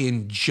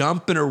fucking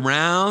jumping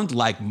around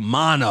like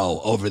mono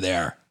over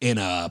there in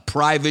a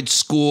private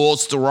school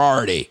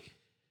sorority.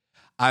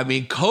 I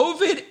mean,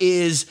 COVID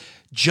is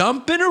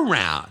jumping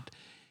around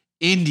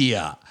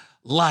India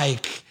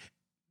like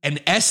an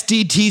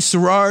SDT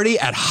sorority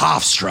at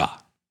Hofstra.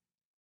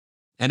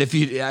 And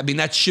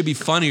that should be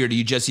funnier to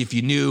you, Jesse, if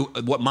you knew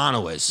what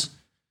mono is.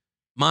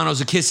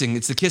 Mono's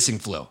it's the kissing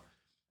flu.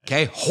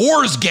 Okay?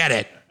 Whores get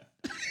it.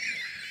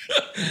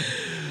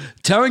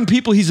 Telling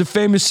people he's a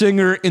famous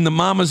singer in the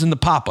Mamas and the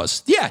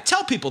Papas. Yeah,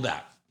 tell people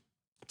that.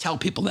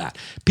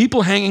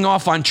 People hanging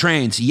off on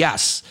trains,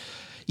 yes.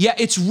 Yeah,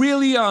 it's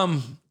really,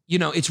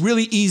 it's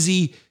really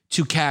easy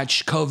to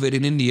catch COVID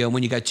in India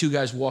when you got two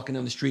guys walking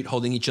down the street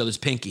holding each other's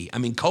pinky. I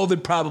mean,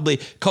 COVID probably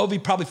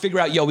figure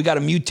out, we got to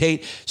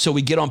mutate so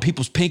we get on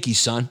people's pinkies,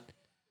 son.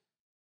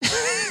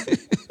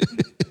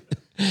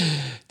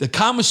 The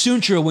Kama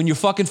Sutra, when you're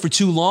fucking for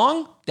too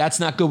long,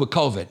 that's not good with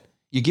COVID.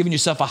 You're giving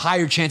yourself a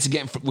higher chance of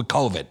getting with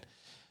COVID.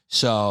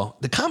 So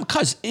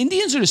because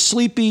Indians are the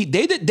sleepy,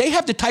 they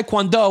have the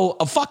Taekwondo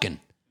of fucking.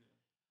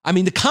 I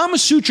mean, the Kama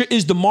Sutra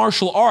is the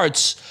martial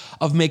arts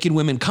of making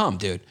women come,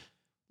 dude.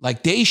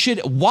 Like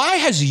why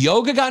has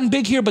yoga gotten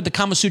big here, but the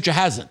Kama Sutra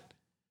hasn't?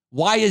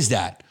 Why is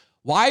that?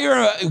 Why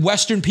are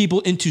Western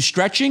people into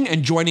stretching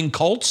and joining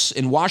cults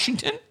in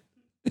Washington?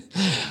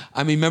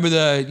 I mean,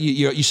 remember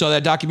you saw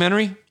that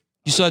documentary?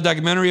 You saw a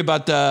documentary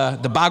about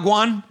the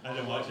Bhagwan? I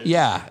didn't watch it.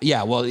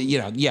 Yeah. Well,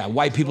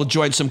 white people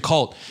joined some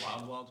cult.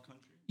 Wild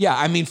Country. Yeah,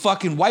 I mean,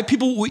 fucking white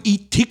people will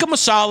eat tikka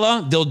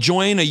masala. They'll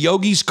join a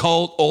yogi's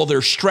cult or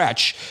their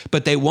stretch,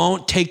 but they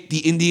won't take the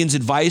Indians'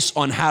 advice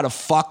on how to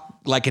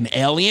fuck like an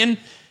alien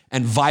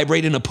and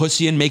vibrate in a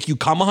pussy and make you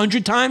come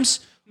 100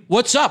 times.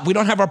 What's up? We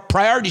don't have our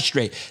priorities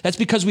straight. That's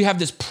because we have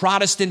this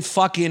Protestant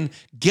fucking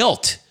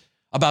guilt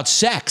about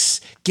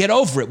sex. Get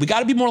over it. We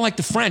got to be more like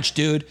the French,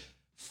 dude.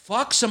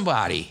 Fuck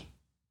somebody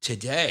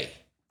today.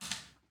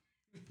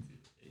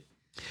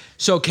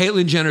 So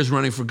Caitlyn Jenner's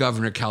running for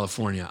governor of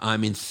California. I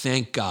mean,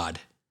 thank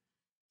God.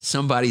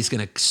 Somebody's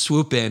going to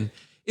swoop in.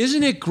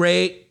 Isn't it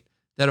great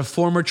that a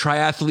former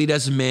triathlete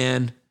as a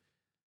man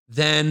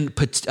then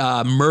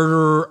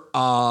murder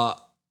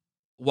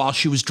while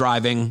she was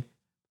driving,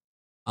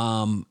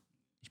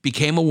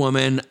 became a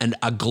woman and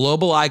a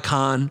global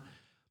icon,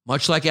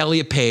 much like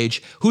Elliot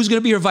Page. Who's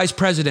going to be her vice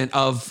president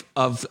of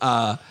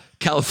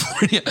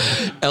California?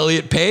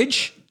 Elliot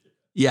Page?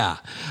 Yeah.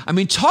 I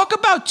mean, talk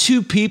about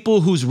two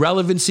people whose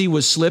relevancy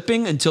was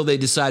slipping until they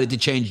decided to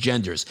change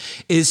genders.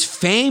 Is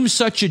fame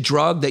such a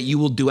drug that you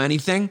will do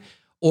anything?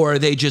 Or are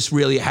they just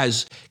really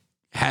has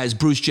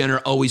Bruce Jenner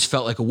always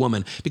felt like a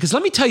woman? Because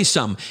let me tell you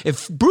something.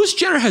 If Bruce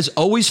Jenner has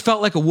always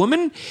felt like a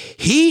woman,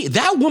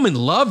 that woman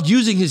loved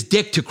using his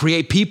dick to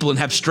create people and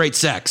have straight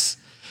sex.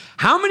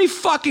 How many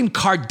fucking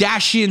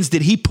Kardashians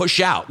did he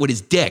push out with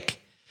his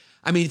dick?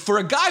 I mean, for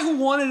a guy who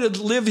wanted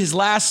to live his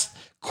last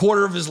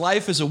quarter of his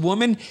life as a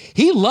woman,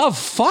 he loved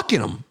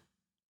fucking them.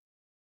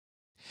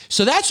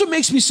 So that's what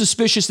makes me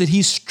suspicious that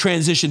he's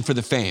transitioned for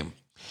the fame.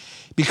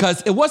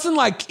 Because it wasn't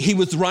like he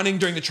was running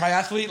during the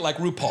triathlete like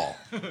RuPaul.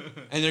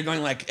 And they're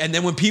going like, and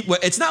then when people,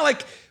 it's not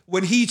like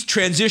when he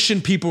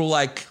transitioned, people were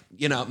like,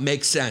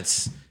 makes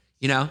sense.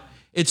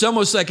 It's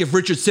almost like if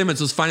Richard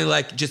Simmons was finally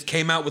like, just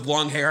came out with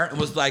long hair and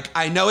was like,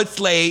 I know it's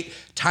late,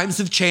 times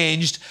have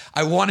changed,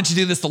 I wanted to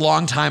do this a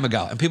long time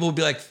ago. And people would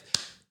be like,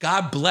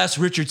 God bless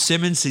Richard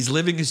Simmons. He's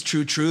living his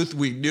true truth.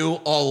 We knew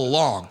all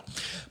along.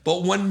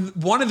 But when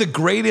one of the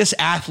greatest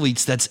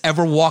athletes that's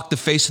ever walked the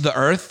face of the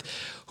earth,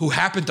 who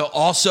happened to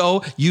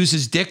also use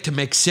his dick to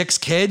make 6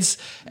 kids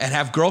and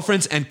have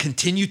girlfriends and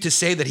continue to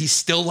say that he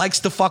still likes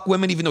to fuck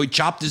women even though he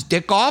chopped his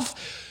dick off,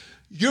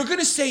 you're going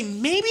to say,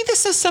 maybe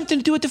this has something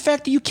to do with the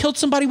fact that you killed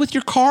somebody with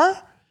your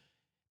car?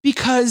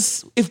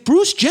 Because if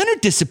Bruce Jenner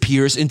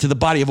disappears into the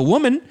body of a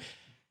woman,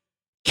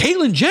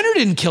 Caitlyn Jenner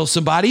didn't kill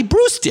somebody,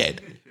 Bruce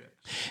did.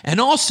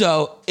 And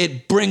also,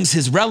 it brings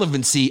his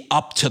relevancy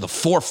up to the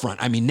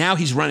forefront. I mean, now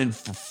he's running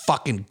for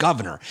fucking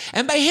governor.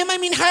 And by him, I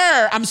mean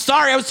her. I'm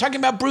sorry, I was talking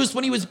about Bruce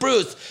when he was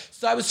Bruce.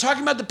 So I was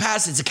talking about the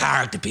past. It's a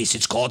character piece.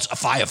 It's called a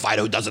firefighter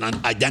who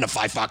doesn't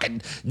identify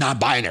fucking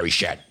non-binary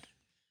shit.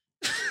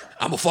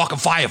 I'm a fucking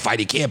firefighter.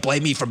 You can't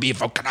blame me for being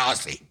from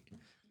Canarsie.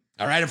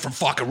 All right, I'm from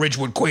fucking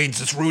Ridgewood,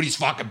 Queens. It's Rudy's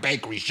fucking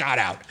bakery. Shout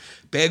out.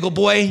 Bagel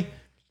boy,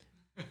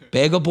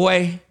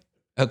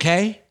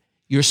 okay?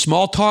 Your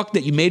small talk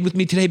that you made with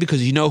me today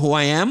because you know who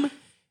I am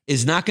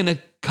is not going to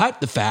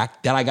cut the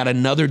fact that I got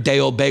another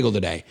day-old bagel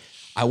today.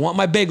 I want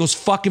my bagels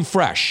fucking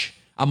fresh.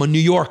 I'm a New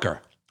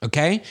Yorker,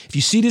 okay? If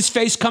you see this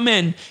face come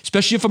in,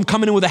 especially if I'm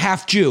coming in with a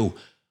half Jew,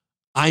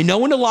 I know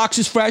when the lox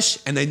is fresh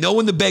and I know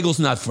when the bagel's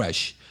not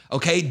fresh,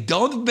 okay?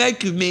 Don't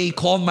make me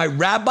call my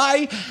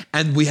rabbi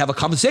and we have a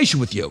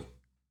conversation with you.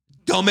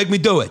 Don't make me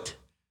do it.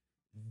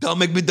 Don't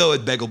make me do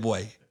it, bagel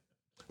boy.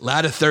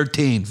 Ladder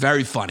 13,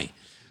 very funny.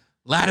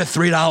 Ladder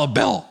 $3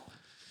 bill.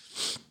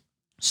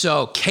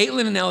 So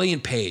Caitlyn and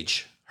Elliot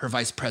Page, her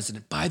vice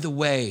president. By the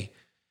way,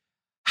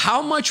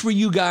 how much were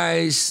you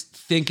guys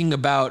thinking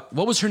about,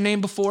 what was her name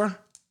before?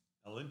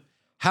 Ellen?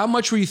 How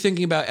much were you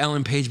thinking about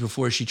Ellen Page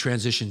before she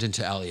transitioned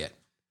into Elliot?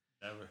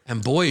 Never.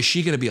 And boy, is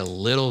she going to be a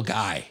little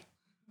guy.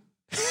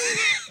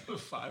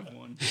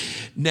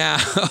 5'1". Now,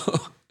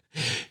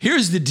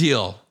 here's the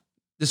deal.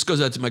 This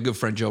goes out to my good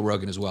friend Joe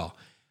Rogan as well.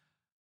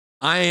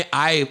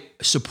 I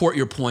support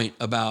your point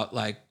about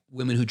like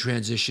women who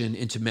transition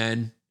into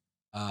men.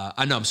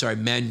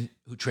 Men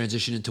who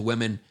transition into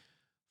women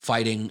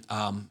fighting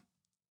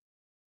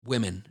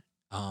women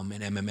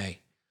in MMA.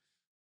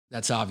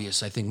 That's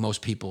obvious. I think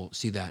most people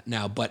see that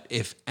now. But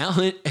if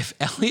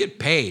Elliot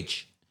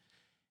Page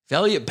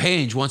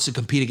wants to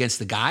compete against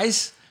the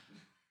guys,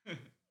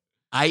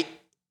 I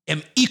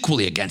am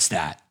equally against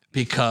that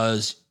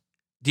because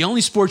the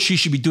only sport she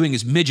should be doing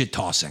is midget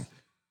tossing.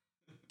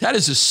 That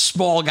is a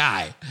small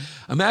guy.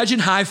 Imagine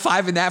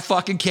high-fiving that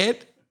fucking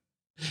kid.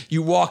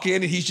 You walk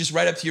in and he's just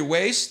right up to your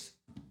waist.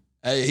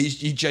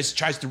 He just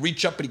tries to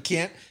reach up, but he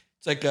can't.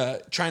 It's like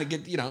trying to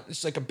get,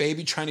 it's like a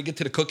baby trying to get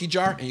to the cookie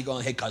jar. And you're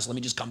going, hey, cuz, let me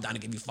just come down and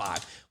give you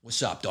 5.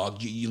 What's up,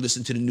 dog? You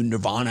listen to the new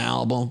Nirvana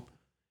album?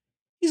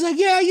 He's like,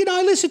 yeah,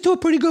 I listen to it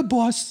pretty good,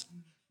 boss.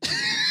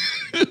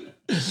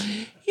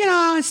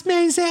 It's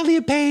man's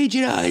Elliot Page,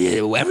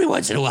 every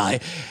once in a while,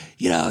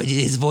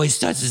 his voice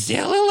starts to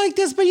sound a little like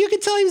this, but you can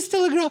tell he was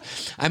still a girl.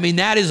 I mean,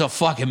 that is a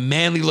fucking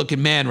manly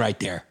looking man right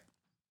there.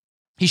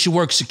 He should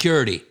work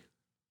security.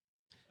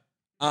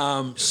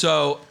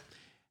 So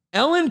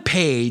Ellen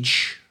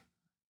Page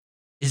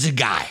is a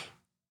guy,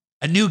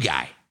 a new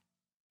guy.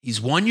 He's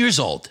 1 year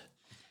old.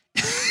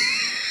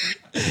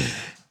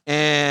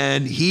 And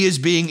And he is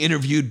being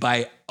interviewed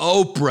by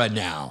Oprah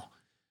now.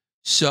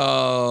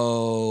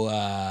 So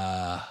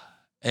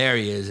there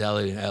he is,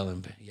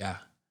 Ellen. Yeah,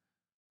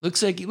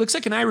 looks like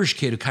an Irish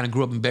kid who kind of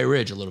grew up in Bay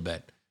Ridge a little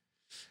bit.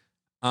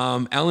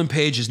 Ellen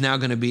Page is now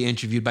going to be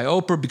interviewed by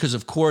Oprah because,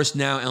 of course,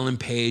 now Ellen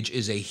Page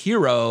is a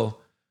hero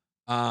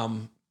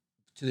to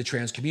the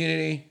trans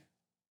community.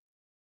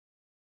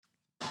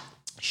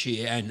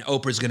 And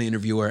Oprah's going to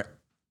interview her.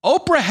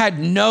 Oprah had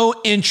no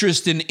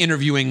interest in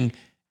interviewing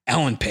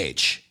Ellen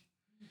Page.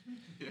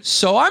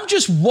 So I'm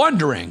just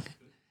wondering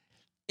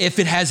if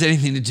it has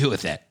anything to do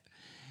with it.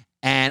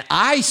 And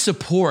I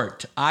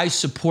support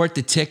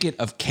the ticket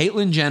of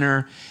Caitlyn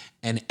Jenner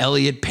and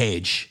Elliot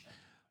Page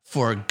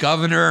for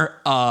governor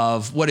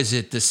of, what is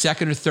it, the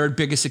second or third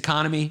biggest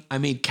economy? I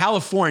mean,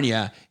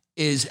 California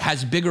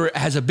has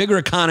a bigger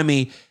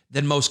economy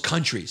than most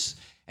countries.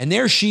 And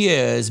there she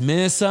is,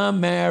 Miss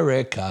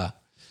America,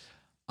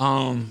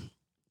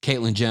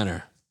 Caitlyn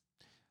Jenner.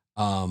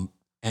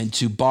 And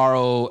to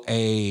borrow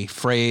a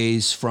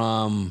phrase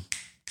from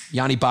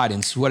Yanni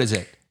Biden's, what is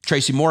it?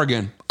 Tracy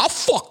Morgan, I'll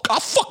fuck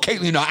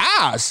Caitlyn in the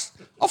ass.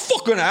 I'll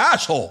fuck her in the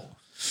asshole.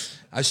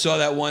 I saw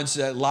that once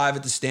live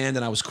at the stand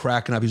and I was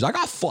cracking up. He was like,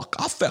 I'll fuck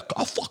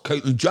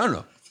Caitlyn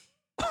Jenner.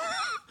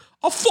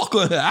 I'll fuck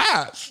her in the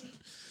ass.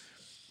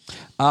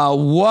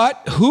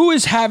 Who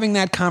is having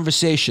that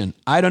conversation?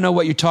 I don't know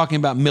what you're talking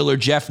about, Miller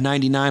Jeff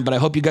 99, but I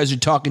hope you guys are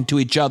talking to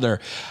each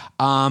other.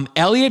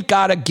 Elliot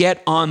got to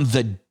get on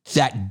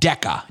that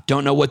Deca.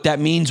 Don't know what that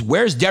means.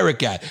 Where's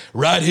Derek at?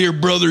 Right here,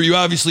 brother. You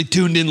obviously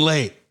tuned in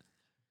late.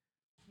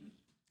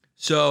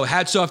 So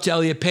hats off to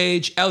Elliot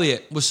Page.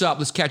 Elliot, what's up?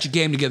 Let's catch a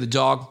game together,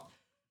 dog.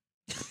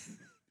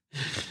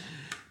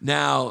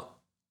 Now,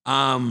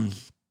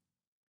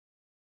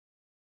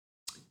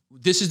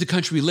 this is the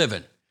country we live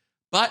in.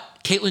 But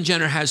Caitlyn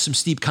Jenner has some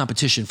steep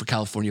competition for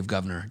California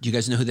governor. Do you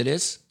guys know who that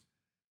is?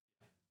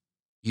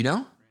 You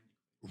know?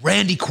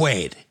 Randy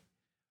Quaid.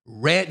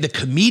 The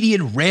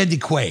comedian Randy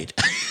Quaid.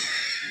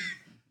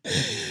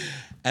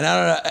 And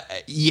I don't know,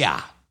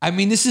 yeah. I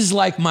mean, this is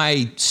like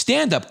my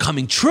stand-up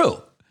coming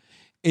true.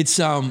 It's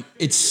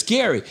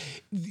scary.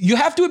 You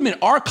have to admit,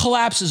 our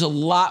collapse is a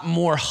lot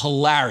more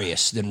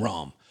hilarious than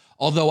Rome.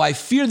 Although I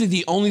fear that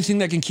the only thing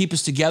that can keep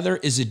us together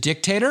is a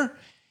dictator.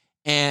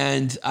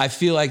 And I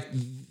feel like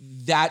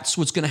that's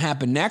what's going to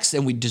happen next.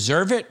 And we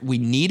deserve it. We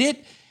need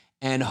it.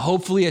 And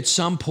hopefully at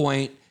some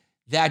point,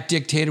 that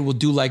dictator will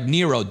do like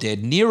Nero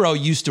did. Nero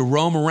used to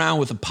roam around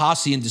with a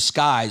posse in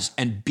disguise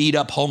and beat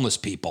up homeless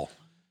people.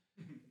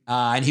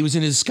 And he was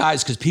in his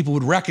disguise because people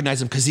would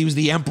recognize him because he was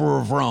the emperor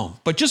of Rome.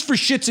 But just for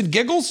shits and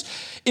giggles,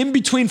 in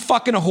between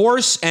fucking a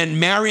horse and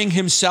marrying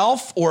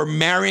himself or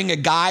marrying a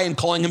guy and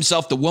calling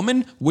himself the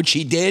woman, which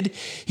he did,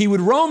 he would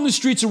roam the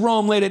streets of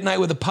Rome late at night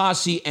with a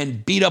posse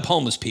and beat up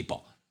homeless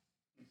people.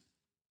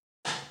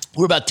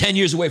 We're about 10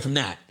 years away from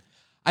that.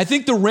 I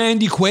think the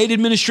Randy Quaid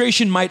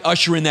administration might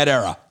usher in that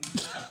era.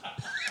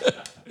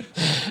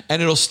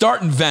 And it'll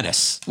start in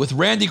Venice with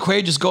Randy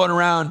Quaid just going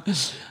around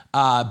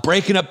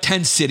breaking up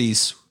 10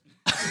 cities.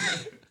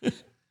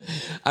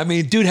 I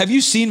mean, dude, have you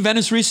seen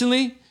Venice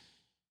recently?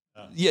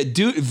 Yeah,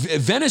 dude,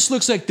 Venice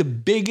looks like the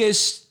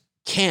biggest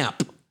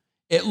camp.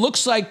 It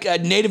looks like a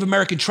Native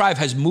American tribe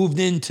has moved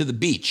into the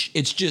beach.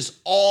 It's just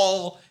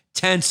all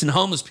tents and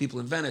homeless people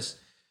in Venice.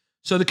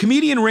 So the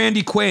comedian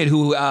Randy Quaid,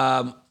 who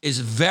is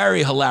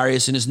very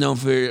hilarious and is known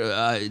for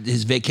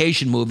his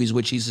vacation movies,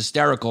 which he's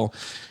hysterical.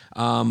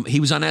 He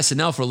was on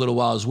SNL for a little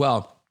while as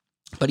well.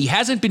 But he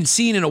hasn't been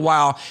seen in a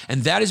while,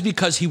 and that is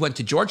because he went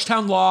to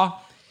Georgetown Law.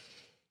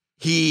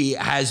 He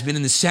has been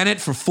in the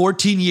Senate for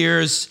 14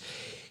 years.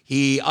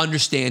 He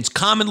understands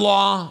common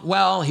law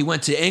well. He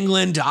went to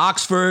England, to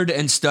Oxford,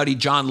 and studied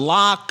John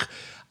Locke,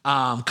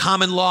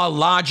 common law,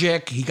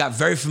 logic. He got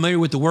very familiar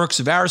with the works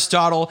of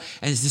Aristotle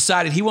and has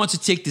decided he wants to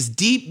take this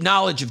deep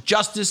knowledge of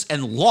justice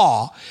and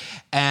law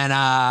and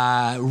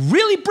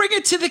really bring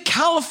it to the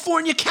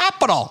California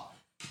Capitol.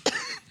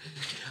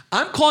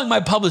 I'm calling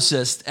my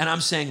publicist and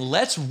I'm saying,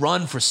 let's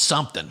run for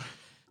something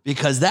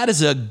because that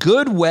is a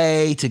good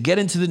way to get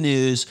into the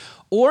news.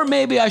 Or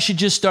maybe I should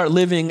just start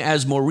living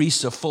as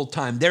Maurisa full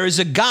time. There is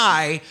a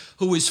guy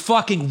who is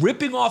fucking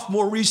ripping off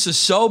Maurisa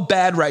so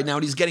bad right now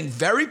and he's getting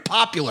very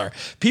popular.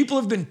 People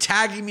have been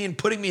tagging me and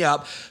putting me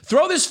up.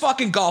 Throw this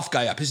fucking golf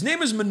guy up. His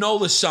name is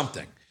Manola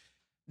something.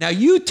 Now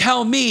you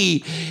tell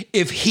me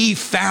if he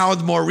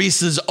found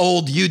Maurice's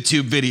old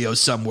YouTube video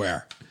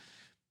somewhere.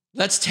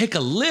 Let's take a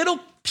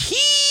little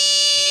peek-a-boo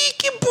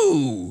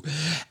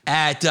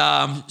at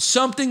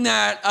something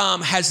that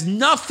has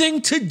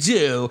nothing to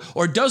do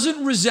or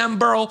doesn't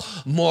resemble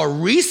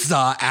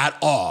Maurisa at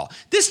all.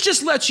 This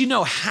just lets you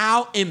know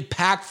how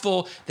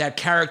impactful that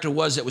character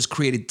was that was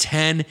created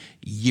 10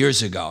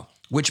 years ago,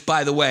 which,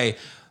 by the way,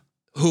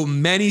 who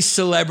many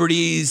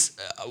celebrities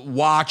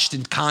watched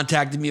and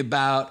contacted me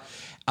about.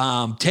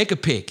 Take a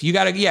peek. You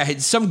got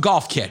to, some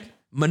golf kid.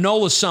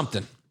 Manola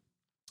something.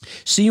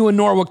 See you in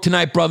Norwalk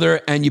tonight, brother,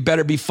 and you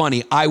better be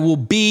funny. I will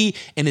be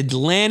in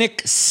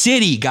Atlantic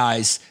City,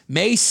 guys,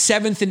 May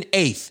 7th and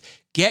 8th.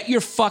 Get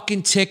your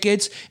fucking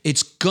tickets.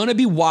 It's going to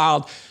be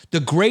wild. The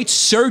great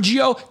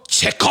Sergio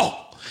Chico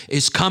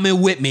is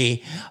coming with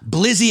me,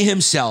 Blizzy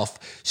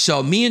himself.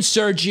 So me and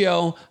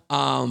Sergio,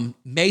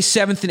 May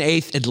 7th and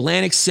 8th,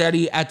 Atlantic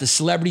City at the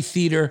Celebrity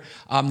Theater.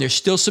 There's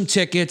still some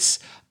tickets.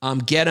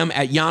 Get them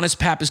at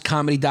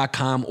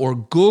YannisPapasComedy.com or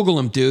Google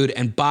them, dude,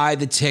 and buy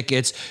the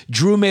tickets.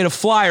 Drew made a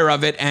flyer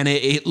of it, and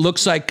it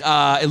looks like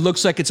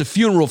it's a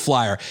funeral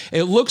flyer.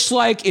 It looks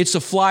like it's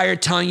a flyer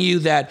telling you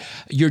that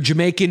your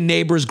Jamaican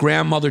neighbor's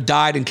grandmother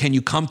died, and can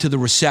you come to the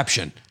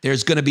reception?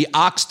 There's going to be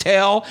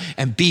oxtail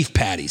and beef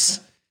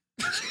patties.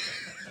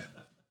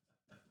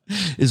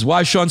 Is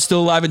Why Sean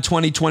still alive in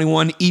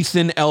 2021?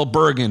 Ethan L.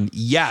 Bergen.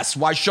 Yes.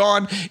 Why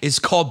Sean is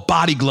called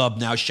Body Glove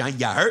now. Sean,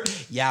 you hurt?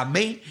 Yeah,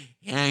 me.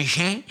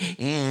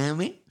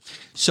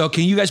 So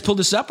can you guys pull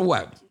this up or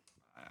what?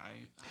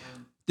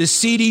 The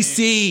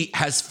CDC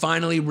has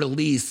finally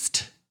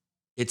released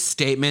its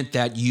statement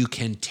that you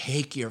can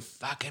take your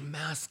fucking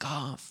mask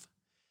off.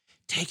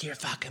 Take your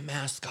fucking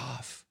mask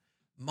off.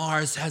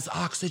 Mars has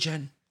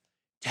oxygen.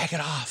 Take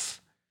it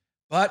off.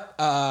 But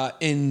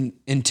in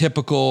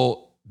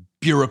typical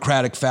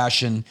bureaucratic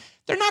fashion,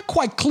 they're not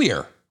quite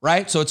clear,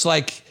 right? So it's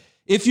like,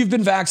 if you've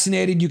been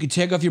vaccinated, you can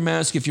take off your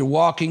mask if you're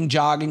walking,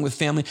 jogging with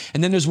family.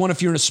 And then there's one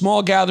if you're in a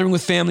small gathering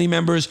with family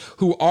members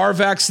who are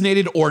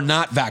vaccinated or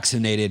not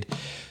vaccinated.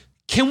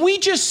 Can we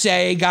just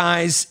say,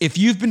 guys, if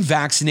you've been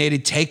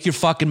vaccinated, take your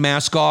fucking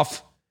mask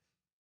off?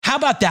 How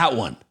about that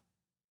one?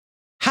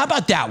 How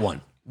about that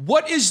one?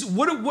 What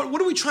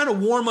are we trying to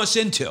warm us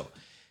into?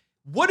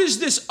 What is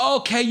this?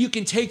 Okay, you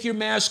can take your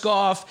mask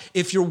off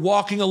if you're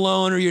walking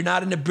alone or you're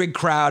not in a big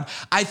crowd.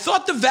 I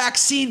thought the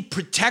vaccine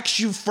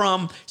protects you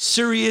from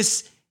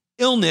serious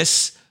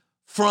illness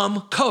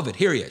from COVID.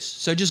 Here he is.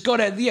 So just go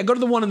to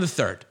the one and the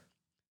third.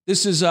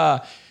 This is,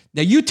 now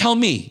you tell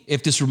me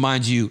if this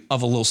reminds you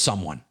of a little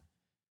someone.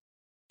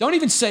 Don't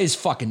even say his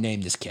fucking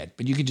name, this kid,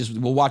 but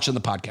we'll watch on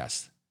the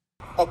podcast.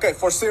 Okay,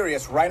 for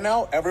serious, right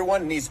now,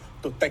 everyone needs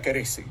to take it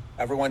easy.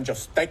 Everyone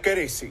just take it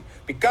easy.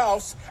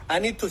 Because I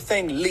need to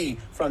thank Lee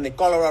from the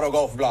Colorado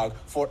Golf Blog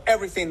for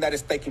everything that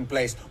is taking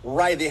place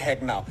right the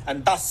heck now.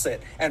 And that's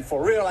it. And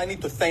for real, I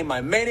need to thank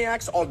my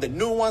maniacs, all the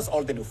new ones,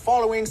 all the new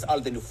followings,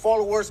 all the new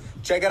followers.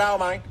 Check it out,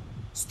 man.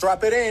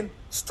 Strap it in.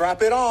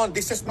 Strap it on.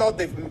 This is not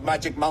the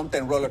Magic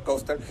Mountain roller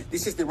coaster.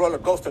 This is the roller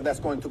coaster that's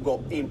going to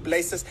go in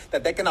places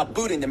that they cannot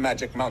put in the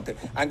Magic Mountain.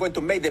 I'm going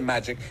to make the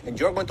magic, and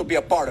you're going to be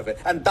a part of it.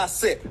 And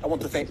that's it. I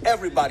want to thank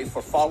everybody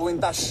for following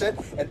that shit,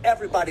 and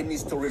everybody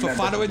needs to remember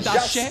following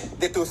that shit?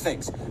 The two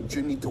things.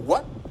 You need to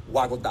what?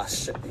 Waggle that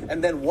shit.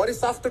 And then what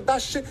is after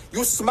that shit?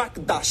 You smack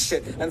that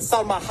shit. And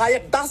Salma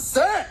Hayek, that's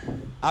it.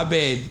 I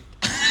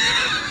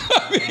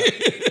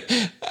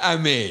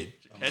mean.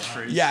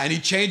 Catchphrase. Yeah, and he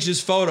changed his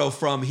photo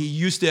from, he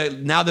used to,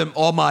 now that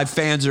all my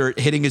fans are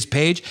hitting his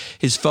page,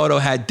 his photo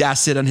had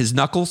 "that's it" on his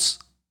knuckles.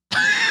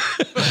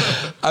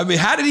 I mean,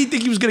 how did he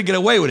think he was going to get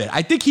away with it?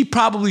 I think he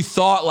probably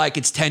thought like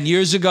it's 10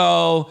 years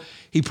ago.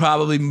 He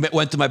probably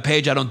went to my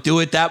page. I don't do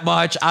it that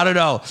much. I don't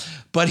know.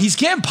 But he's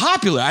getting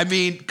popular. I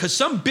mean, because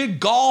some big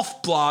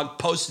golf blog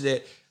posted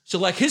it. So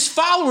like his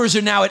followers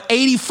are now at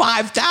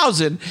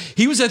 85,000.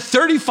 He was at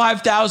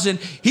 35,000.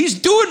 He's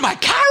doing my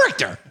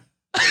character.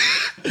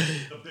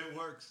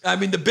 I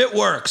mean, the bit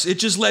works. It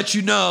just lets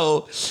you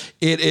know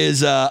it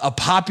is a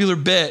popular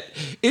bit.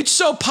 It's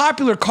so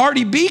popular,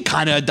 Cardi B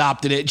kind of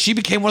adopted it. She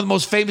became one of the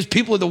most famous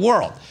people in the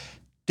world.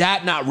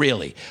 That, not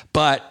really.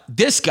 But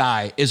this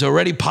guy is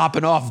already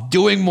popping off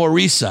doing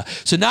Maurisa.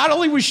 So not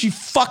only was she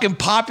fucking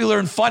popular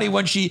and funny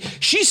when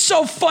she's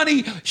so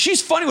funny,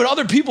 she's funny when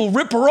other people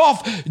rip her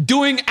off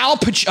doing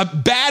a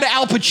bad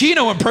Al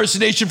Pacino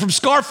impersonation from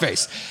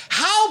Scarface.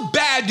 How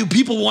bad do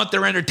people want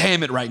their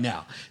entertainment right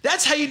now?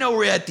 That's how you know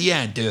we're at the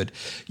end, dude.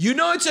 You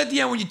know it's at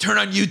the end when you turn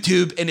on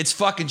YouTube and it's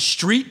fucking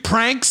street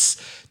pranks.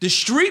 The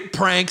street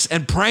pranks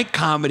and prank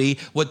comedy,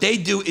 what they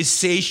do is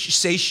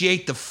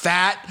satiate the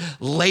fat,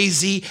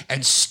 lazy,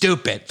 and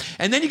stupid.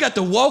 And then you got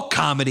the woke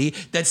comedy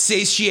that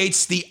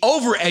satiates the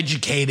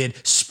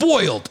overeducated,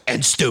 spoiled,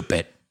 and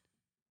stupid.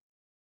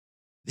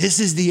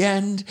 This is the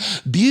end,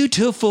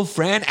 beautiful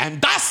friend,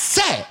 and that's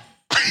it.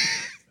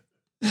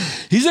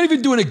 He's not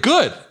even doing it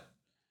good.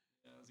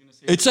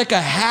 It's like a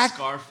hack.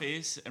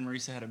 Scarface and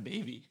Maurisa had a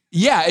baby.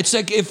 Yeah, it's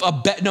like if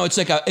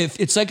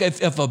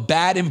a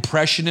bad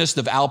impressionist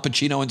of Al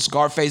Pacino and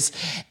Scarface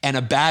and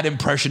a bad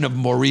impression of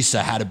Maurisa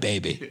had a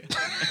baby.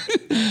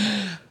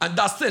 And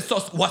that's it. So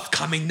what's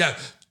coming now?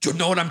 You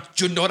know what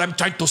I'm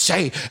trying to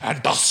say?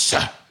 And that's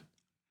it.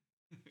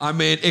 I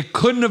mean, it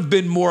couldn't have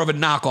been more of a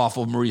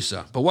knockoff of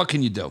Maurisa. But what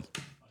can you do?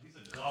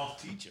 He's a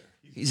golf teacher.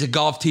 He's a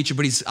golf teacher,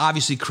 but he's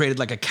obviously created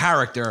like a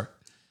character.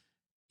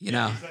 You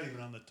know. He's not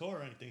even on the tour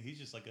or anything. He's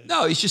just like a...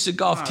 No, he's just a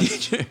golf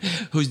teacher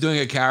who's doing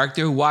a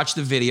character who watched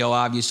the video,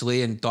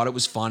 obviously, and thought it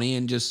was funny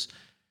and just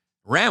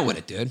ran with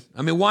it, dude.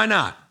 I mean, why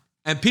not?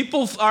 And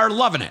people are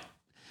loving it.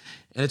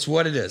 And it's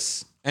what it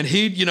is. And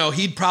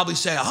he'd probably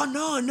say, oh,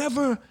 no,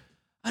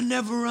 I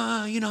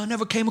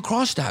never came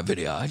across that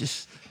video. I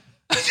just...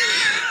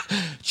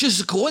 It's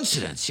just a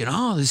coincidence, you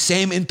know? The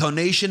same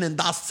intonation and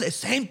that's the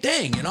same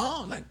thing, you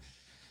know? Like,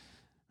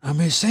 I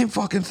mean, same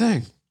fucking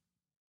thing.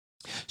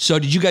 So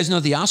did you guys know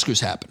the Oscars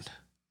happened?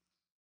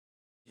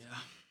 Yeah.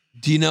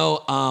 Do you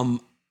know,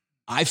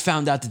 I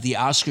found out that the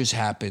Oscars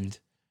happened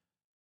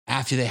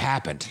after they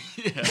happened.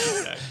 Yeah.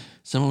 Exactly.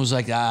 Someone was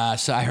like,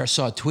 so I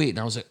saw a tweet and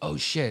I was like, oh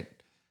shit.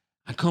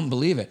 I couldn't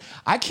believe it.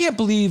 I can't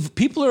believe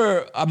people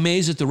are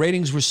amazed that the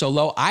ratings were so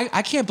low.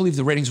 I can't believe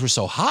the ratings were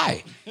so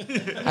high.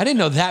 I didn't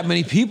know that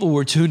many people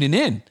were tuning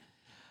in.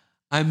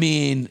 I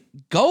mean,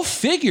 go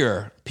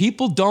figure.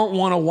 People don't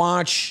want to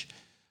watch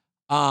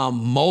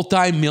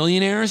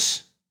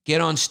multi-millionaires get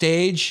on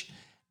stage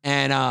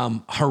and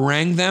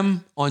harangue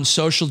them on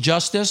social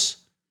justice.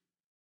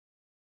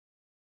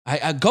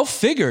 I go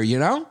figure, you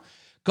know?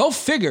 Go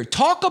figure.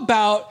 Talk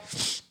about,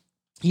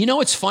 you know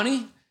what's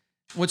funny?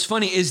 What's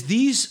funny is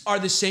these are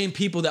the same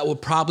people that will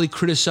probably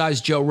criticize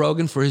Joe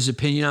Rogan for his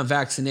opinion on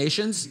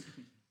vaccinations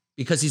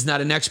because he's not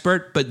an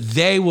expert, but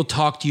they will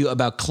talk to you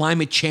about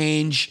climate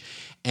change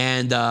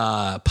and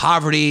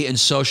poverty and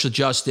social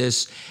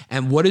justice.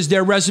 And what does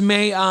their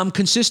resume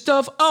consist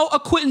of? Oh, a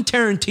Quentin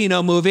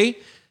Tarantino movie.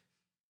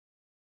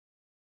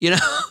 You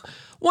know,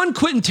 one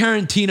Quentin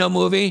Tarantino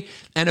movie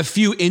and a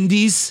few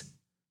indies.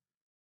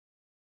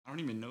 I don't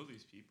even know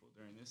these people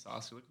during this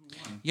Oscar. Look who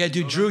won. Yeah,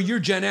 dude, Drew, you're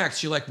Gen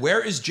X. You're like,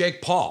 where is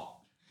Jake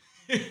Paul?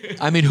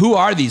 I mean, who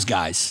are these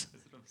guys?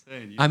 That's what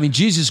I'm saying. I mean,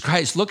 Jesus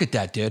Christ, look at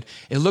that, dude.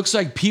 It looks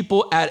like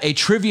people at a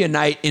trivia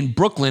night in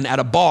Brooklyn at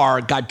a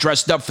bar got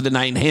dressed up for the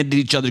night and handed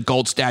each other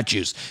gold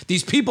statues.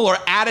 These people are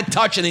out of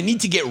touch and they need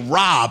to get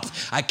robbed.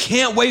 I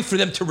can't wait for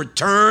them to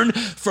return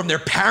from their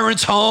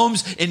parents'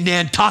 homes in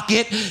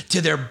Nantucket to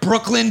their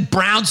Brooklyn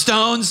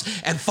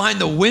brownstones and find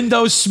the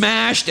windows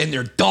smashed and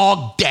their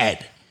dog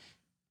dead.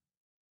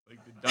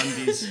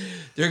 Dundies.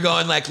 They're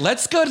going like,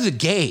 let's go to the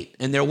gate.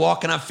 And they're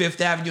walking on 5th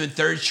Avenue and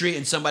 3rd Street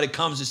and somebody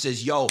comes and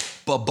says, yo,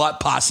 Butt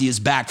Posse is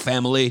back,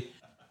 family.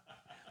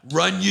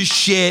 Run your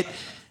shit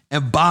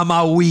and buy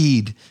my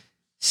weed.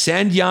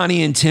 Send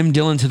Yanni and Tim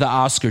Dillon to the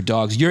Oscar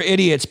dogs. You're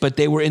idiots, but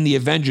they were in the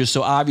Avengers,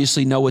 so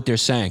obviously know what they're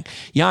saying.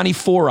 Yanni,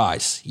 4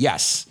 eyes.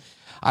 Yes.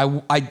 I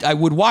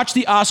would watch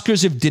the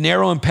Oscars if De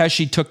Niro and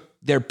Pesci took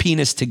their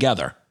penis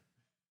together.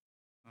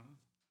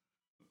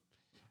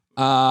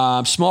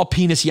 Small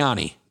penis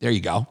Yanni. There you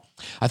go.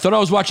 I thought I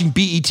was watching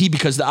BET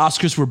because the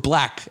Oscars were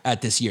black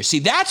at this year. See,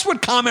 that's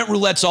what comment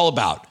roulette's all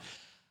about.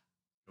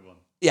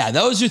 Yeah,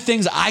 those are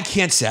things I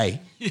can't say,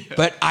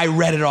 but I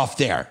read it off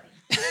there.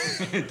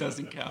 It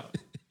doesn't count.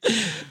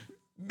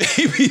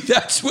 Maybe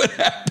that's what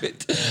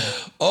happened.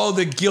 All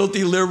the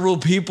guilty liberal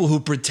people who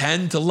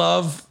pretend to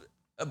love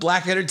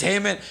black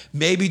entertainment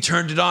maybe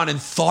turned it on and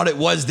thought it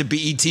was the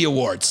BET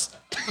Awards.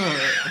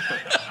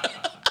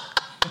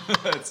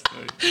 That's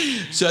funny.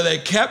 So they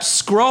kept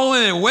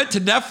scrolling and went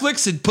to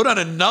Netflix and put on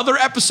another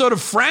episode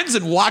of Friends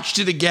and watched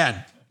it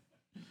again.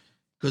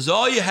 Because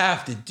all you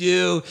have to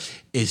do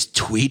is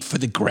tweet for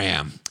the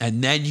gram.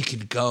 And then you can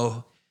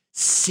go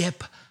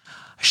sip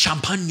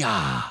champagne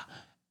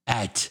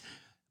at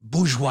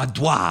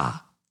Bourgeois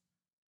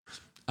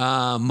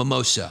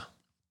Mimosa.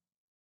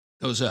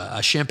 Those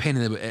champagne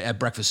at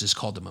breakfast is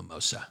called a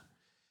mimosa.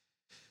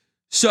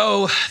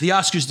 So the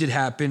Oscars did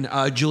happen.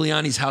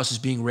 Giuliani's house is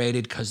being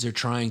raided because they're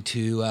trying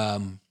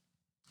to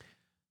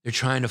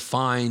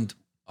find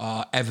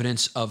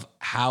evidence of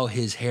how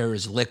his hair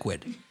is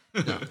liquid.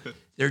 No.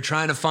 They're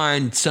trying to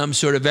find some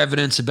sort of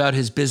evidence about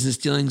his business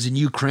dealings in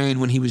Ukraine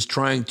when he was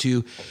trying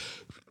to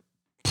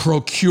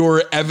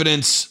procure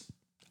evidence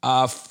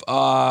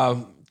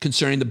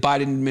concerning the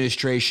Biden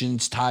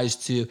administration's ties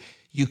to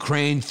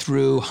Ukraine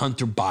through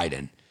Hunter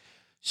Biden.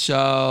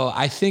 So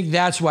I think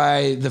that's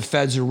why the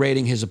feds are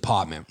raiding his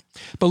apartment.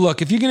 But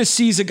look, if you're going to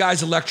seize a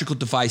guy's electrical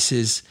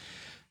devices,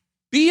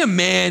 be a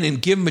man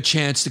and give him a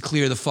chance to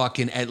clear the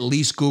fucking at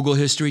least Google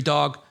history,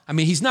 dog. I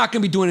mean, he's not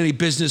going to be doing any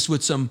business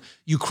with some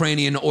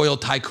Ukrainian oil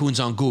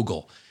tycoons on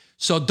Google.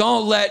 So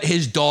don't let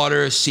his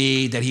daughter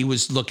see that he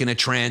was looking at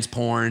trans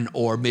porn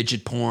or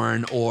midget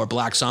porn or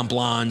blacks on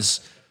blondes.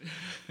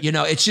 You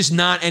know, it's just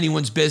not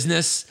anyone's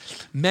business.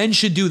 Men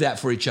should do that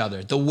for each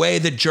other. The way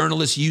that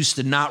journalists used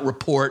to not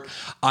report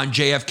on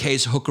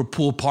JFK's hooker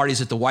pool parties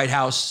at the White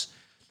House,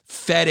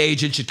 Fed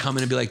agents should come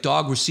in and be like,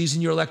 dog, we're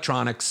seizing your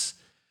electronics.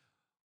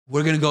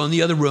 We're going to go in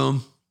the other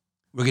room.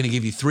 We're going to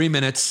give you 3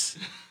 minutes.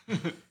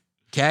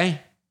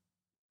 Okay?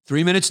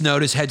 3 minutes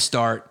notice, head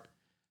start,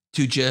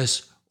 to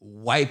just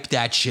wipe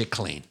that shit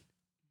clean.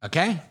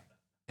 Okay?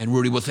 And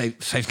Rudy will say,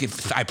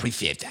 I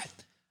appreciate that.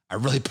 I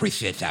really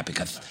appreciate that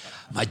because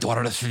my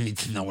daughter doesn't need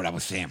to know what I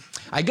was saying.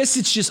 I guess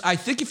it's just, I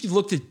think if you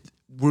looked at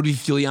Rudy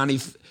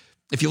Giuliani,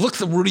 if you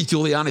look at Rudy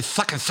Giuliani's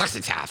fucking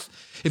succotash,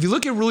 if you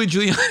look at Rudy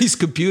Giuliani's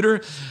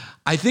computer,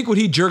 I think what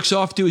he jerks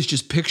off to is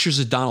just pictures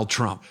of Donald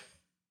Trump.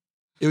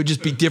 It would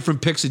just be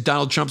different pics of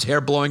Donald Trump's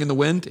hair blowing in the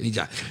wind. And he's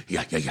like,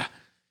 yeah.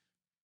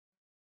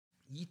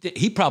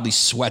 He probably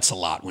sweats a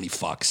lot when he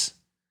fucks.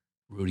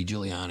 Rudy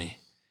Giuliani.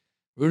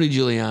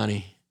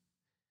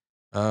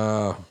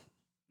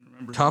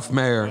 Tough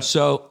mayor.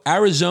 So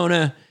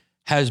Arizona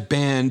has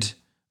banned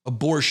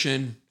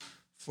abortion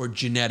for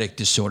genetic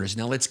disorders.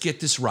 Now, let's get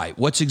this right.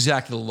 What's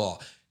exactly the law?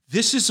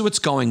 This is what's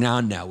going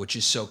on now, which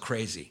is so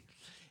crazy,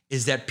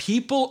 is that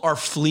people are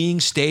fleeing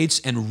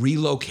states and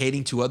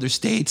relocating to other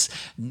states,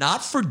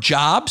 not for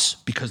jobs,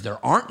 because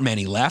there aren't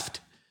many left,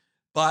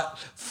 but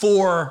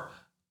for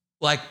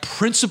like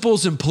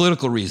principles and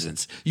political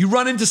reasons. You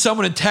run into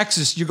someone in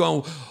Texas, you're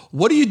going,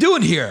 what are you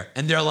doing here?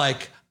 And they're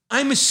like,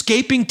 I'm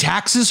escaping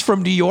taxes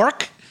from New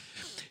York.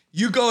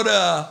 You go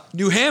to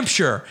New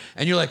Hampshire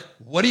and you're like,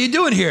 what are you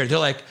doing here? They're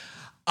like,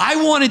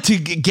 I wanted to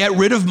get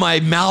rid of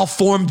my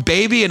malformed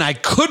baby and I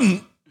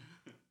couldn't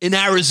in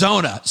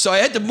Arizona. So I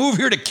had to move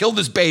here to kill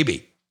this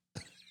baby.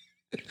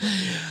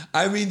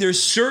 I mean,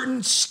 there's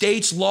certain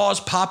states' laws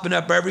popping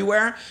up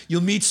everywhere.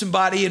 You'll meet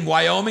somebody in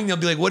Wyoming. They'll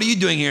be like, what are you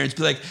doing here? And it's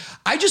be like,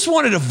 I just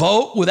wanted to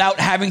vote without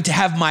having to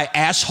have my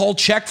asshole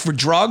checked for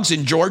drugs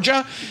in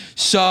Georgia.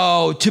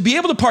 So to be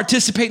able to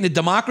participate in the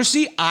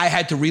democracy, I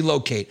had to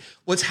relocate.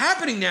 What's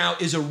happening now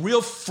is a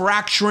real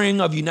fracturing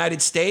of the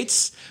United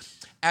States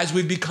as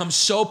we've become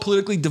so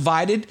politically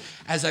divided,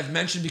 as I've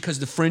mentioned, because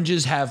the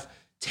fringes have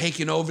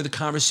taken over the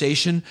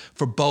conversation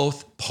for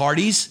both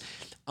parties.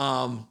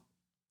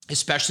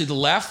 Especially the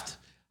left.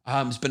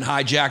 It's been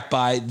hijacked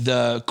by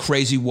the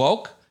crazy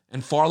woke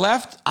and far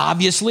left,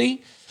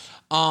 obviously.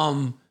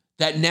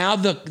 That now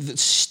the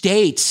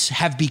states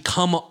have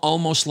become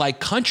almost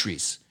like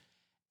countries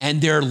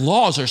and their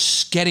laws are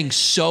getting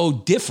so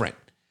different.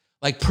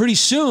 Like pretty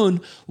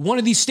soon, one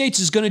of these states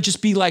is going to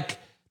just be like,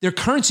 their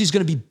currency is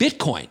going to be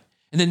Bitcoin.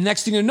 And then the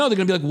next thing you know, they're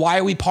going to be like, why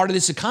are we part of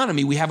this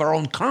economy? We have our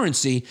own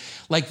currency.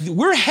 Like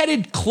we're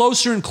headed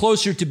closer and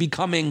closer to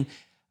becoming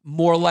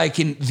more like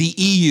in the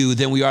EU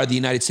than we are the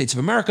United States of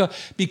America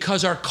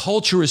because our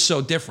culture is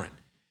so different.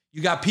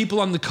 You got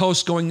people on the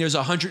coast going, there's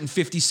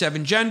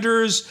 157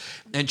 genders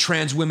and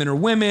trans women are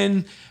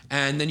women.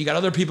 And then you got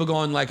other people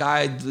going like,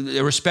 I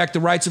respect the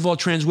rights of all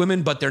trans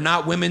women, but they're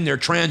not women, they're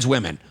trans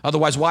women.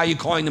 Otherwise, why are you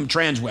calling them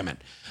trans women?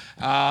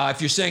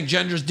 If you're saying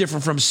gender is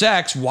different from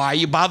sex, why are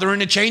you bothering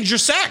to change your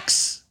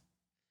sex?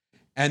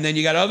 And then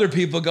you got other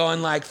people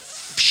going like,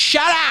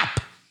 shut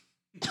up.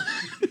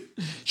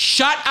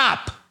 Shut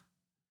up.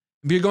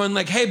 You're going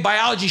like, hey,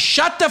 biology,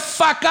 shut the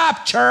fuck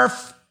up,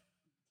 turf.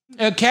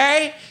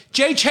 Okay?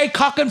 J.K.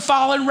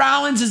 fucking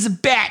Rollins is a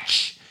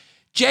bitch.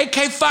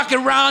 J.K.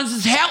 fucking Rollins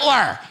is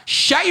Hitler.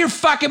 Shut your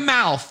fucking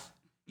mouth,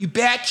 you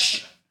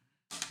bitch.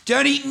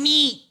 Don't eat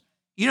meat.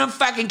 You don't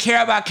fucking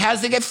care about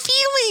cows. They get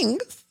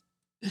feelings.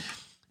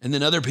 And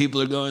then other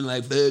people are going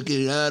like,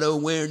 fucking, I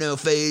don't wear no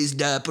face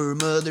diaper,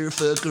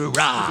 motherfucker,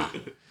 rah.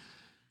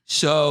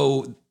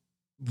 So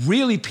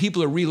really,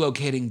 people are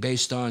relocating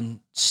based on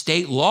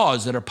state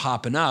laws that are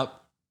popping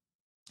up.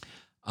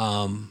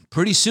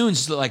 Pretty soon,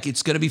 it's going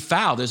to be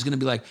foul. There's going to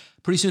be like,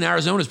 pretty soon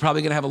Arizona's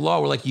probably going to have a law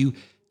where like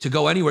to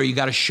go anywhere, you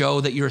got to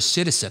show that you're a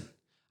citizen.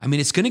 I mean,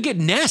 it's going to get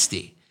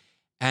nasty.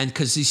 And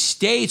because these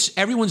states,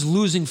 everyone's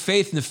losing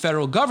faith in the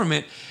federal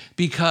government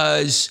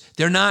because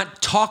they're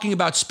not talking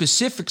about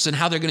specifics and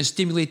how they're going to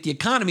stimulate the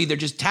economy. They're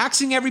just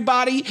taxing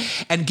everybody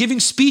and giving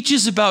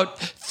speeches about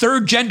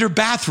third gender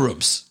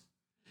bathrooms.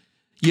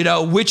 You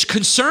know, which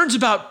concerns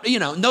about,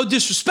 no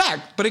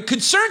disrespect, but it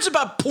concerns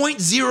about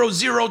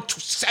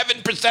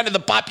 0.007% of the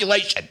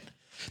population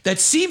that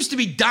seems to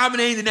be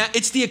dominating.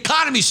 It's the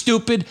economy,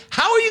 stupid.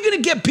 How are you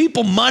going to get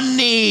people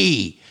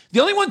money? The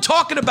only one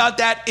talking about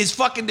that is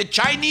fucking the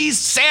Chinese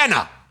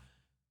Santa.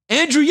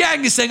 Andrew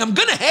Yang is saying, I'm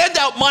going to hand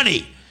out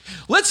money.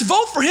 Let's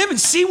vote for him and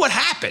see what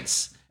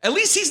happens. At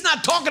least he's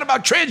not talking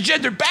about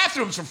transgender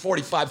bathrooms for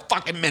 45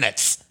 fucking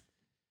minutes.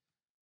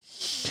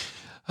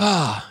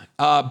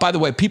 By the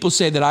way, people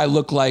say that I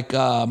look like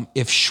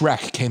if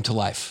Shrek came to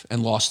life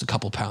and lost a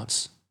couple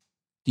pounds.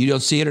 You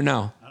don't see it or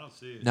no? I don't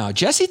see it. No,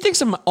 Jesse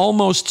thinks I'm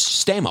almost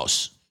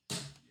Stamos.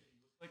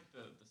 Like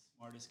the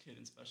smartest kid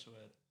in special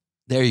ed.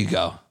 There you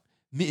go.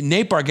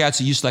 Nate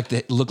Bargatze used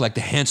to look like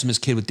the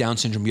handsomest kid with Down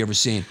syndrome you ever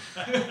seen.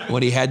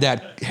 When he had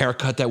that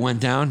haircut that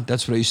went down,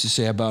 that's what I used to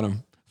say about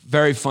him.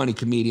 Very funny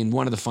comedian,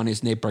 one of the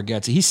funniest, Nate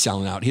Bargatze. He's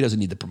selling out. He doesn't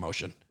need the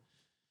promotion.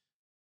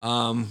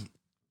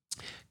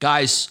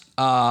 Guys,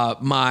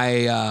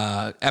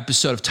 my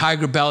episode of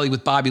Tiger Belly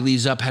with Bobby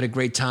Lee's up. Had a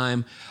great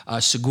time.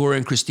 Segura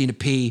and Christina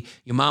P.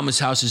 Your Mama's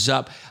House is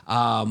up.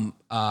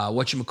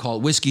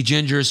 Whatchamacallit, Whiskey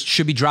Gingers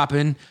should be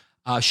dropping.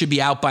 Should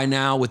be out by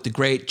now with the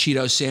great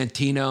Cheeto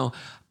Santino.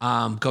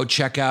 Go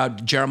check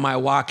out Jeremiah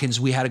Watkins.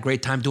 We had a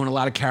great time doing a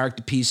lot of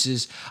character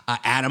pieces.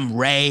 Adam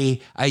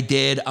Ray, I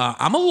did.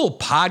 I'm a little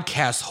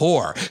podcast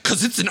whore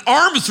because it's an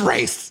arms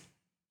race.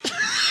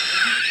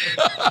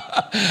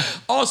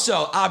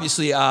 Also,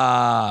 obviously,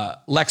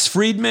 Lex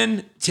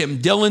Friedman, Tim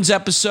Dillon's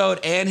episode,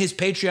 and his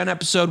Patreon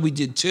episode we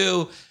did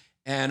too.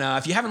 And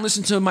if you haven't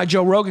listened to my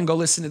Joe Rogan, go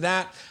listen to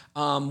that.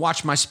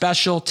 Watch my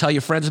special. Tell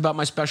your friends about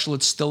my special.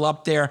 It's still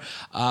up there.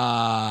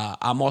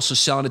 I'm also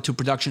selling it to a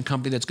production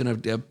company that's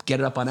going to get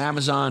it up on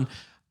Amazon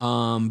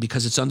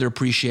because it's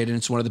underappreciated and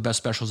it's one of the best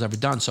specials ever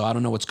done. So I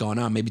don't know what's going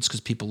on. Maybe it's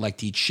because people like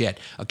to eat shit,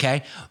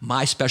 okay?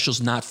 My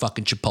special's not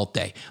fucking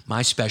Chipotle.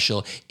 My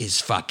special is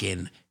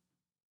fucking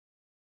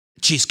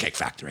Cheesecake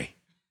Factory.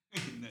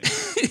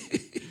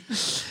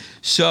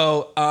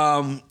 So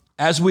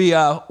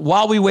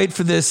while we wait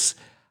for this,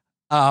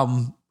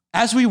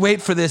 as we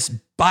wait for this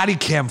body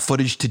cam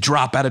footage to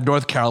drop out of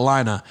North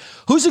Carolina,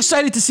 who's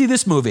excited to see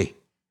this movie?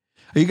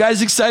 Are you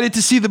guys excited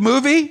to see the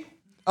movie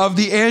of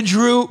the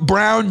Andrew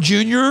Brown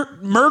Jr.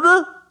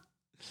 murder?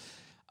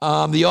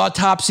 The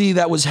autopsy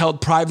that was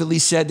held privately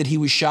said that he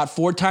was shot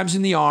 4 times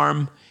in the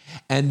arm,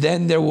 and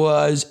then there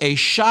was a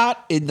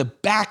shot in the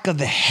back of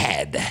the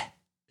head.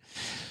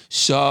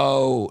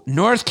 So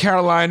North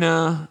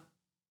Carolina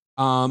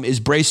is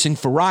bracing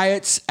for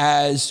riots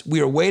as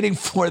we are waiting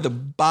for the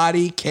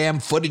body cam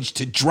footage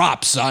to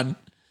drop, son.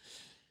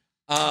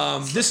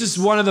 This is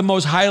one of the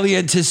most highly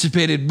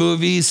anticipated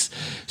movies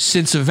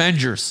since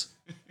Avengers.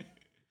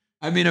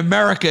 I mean,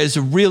 America is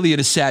really in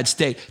a sad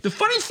state. The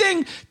funny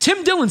thing,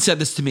 Tim Dillon said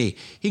this to me.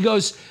 He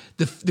goes,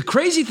 the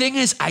crazy thing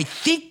is, I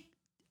think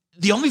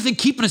the only thing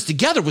keeping us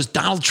together was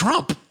Donald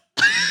Trump.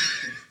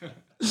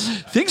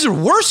 Things are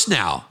worse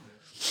now.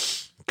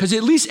 Because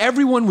at least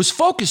everyone was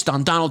focused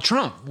on Donald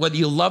Trump, whether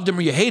you loved him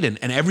or you hated him.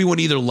 And everyone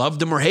either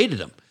loved him or hated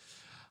him.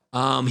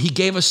 He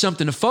gave us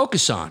something to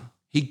focus on.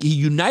 He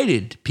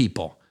united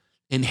people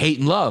in hate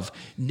and love.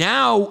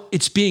 Now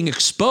it's being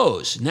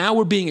exposed. Now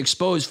we're being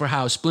exposed for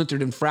how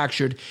splintered and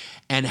fractured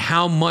and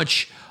how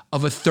much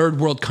of a third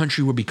world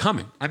country we're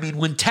becoming. I mean,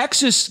 when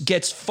Texas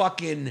can't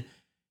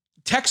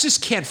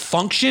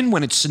function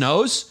when it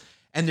snows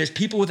and there's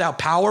people without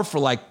power for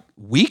like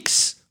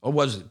weeks or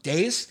was it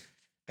days?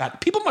 God,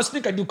 people must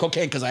think I do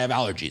cocaine because I have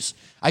allergies.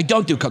 I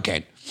don't do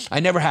cocaine. I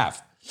never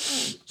have.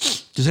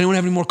 Does anyone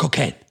have any more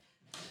cocaine?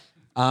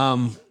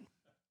 And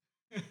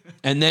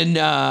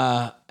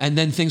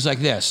then things like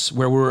this,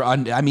 where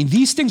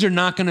these things are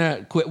not going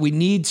to quit. We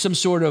need some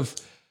sort of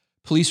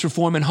police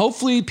reform, and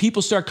hopefully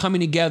people start coming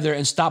together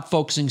and stop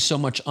focusing so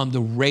much on the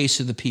race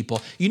of the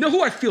people. You know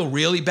who I feel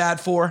really bad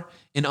for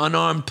in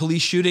unarmed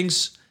police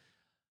shootings?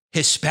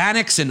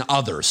 Hispanics and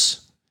others.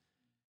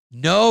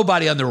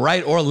 Nobody on the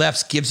right or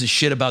left gives a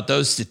shit about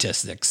those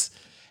statistics.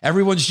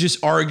 Everyone's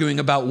just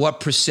arguing about what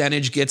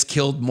percentage gets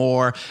killed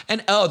more.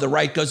 And the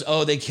right goes,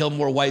 they kill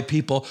more white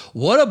people.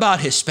 What about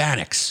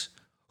Hispanics?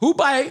 Who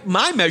by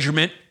my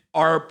measurement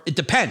it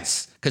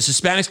depends. Because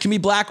Hispanics can be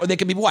black or they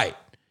can be white.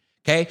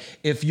 Okay?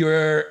 If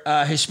you're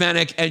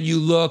Hispanic and you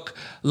look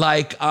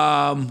like,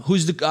 Aurelius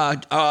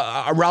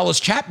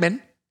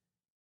Chapman,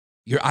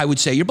 I would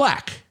say you're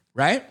black,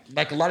 right?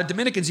 Like a lot of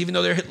Dominicans, even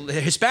though they're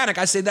Hispanic,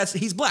 I say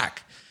he's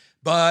black.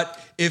 But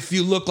if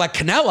you look like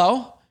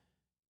Canelo,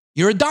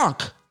 you're a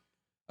donk,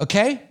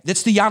 okay?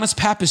 That's the Giannis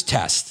Pappas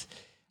test,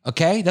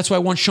 okay? That's why I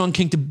want Sean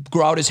King to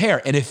grow out his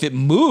hair. And if it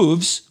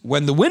moves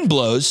when the wind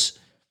blows,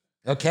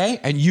 okay,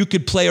 and you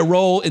could play a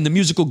role in the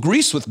musical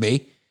Grease with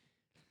me,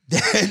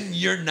 then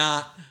you're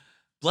not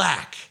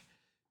black.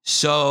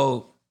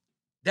 So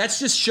that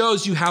just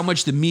shows you how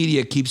much the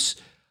media keeps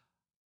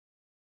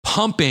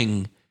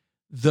pumping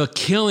the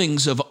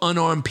killings of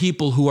unarmed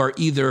people who are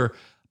either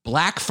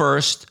black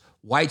first,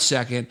 white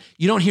second.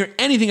 You don't hear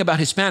anything about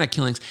Hispanic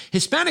killings.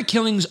 Hispanic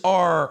killings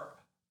are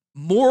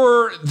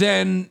more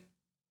than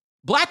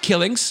black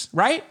killings,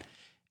 right?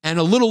 And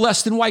a little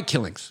less than white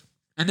killings.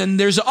 And then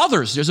there's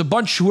others. There's a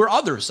bunch who are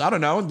others. I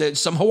don't know.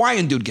 Some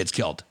Hawaiian dude gets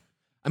killed.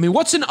 I mean,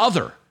 what's an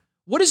other?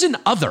 What is an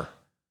other?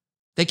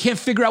 They can't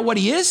figure out what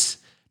he is?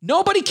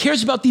 Nobody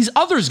cares about these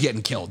others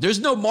getting killed. There's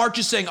no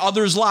marches saying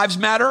others' lives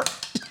matter.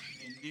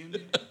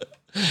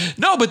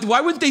 No, but why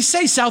wouldn't they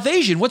say South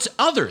Asian? What's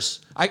others?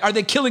 Are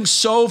they killing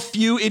so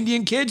few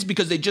Indian kids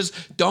because they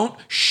just don't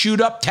shoot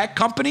up tech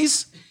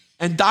companies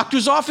and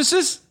doctors'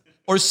 offices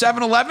or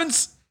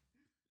 7-Elevens?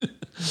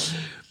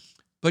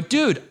 But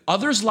dude,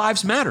 others'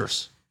 lives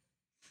matters.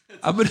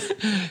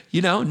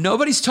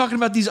 Nobody's talking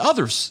about these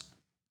others.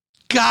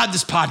 God,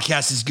 this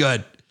podcast is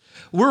good.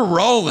 We're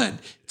rolling.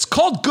 It's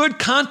called good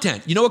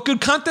content. You know what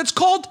good content's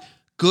called?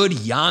 Good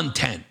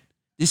Yanten.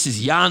 This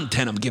is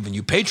Yanten I'm giving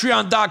you.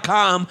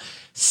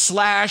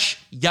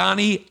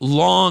 Patreon.com/Yanni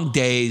Long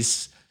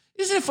Days.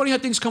 Isn't it funny how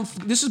things come?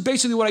 This is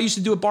basically what I used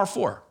to do at Bar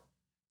 4.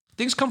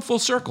 Things come full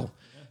circle.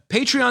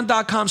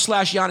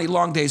 Patreon.com/Yanni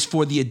Long Days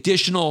for the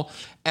additional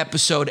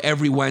episode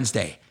every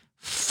Wednesday.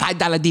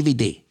 $5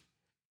 DVD.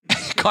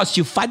 It costs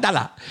you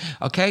 $5.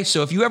 Okay,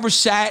 so if you ever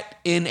sat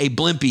in a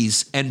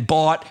Blimpies and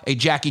bought a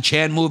Jackie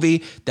Chan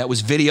movie that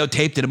was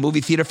videotaped in a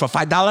movie theater for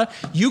 $5,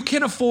 you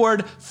can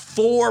afford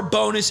 4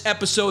 bonus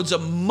episodes a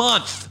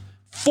month.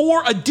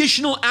 4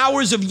 additional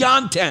hours of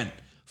Yanten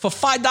for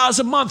 $5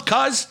 a month,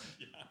 cuz.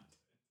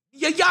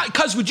 Yeah,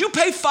 cuz would you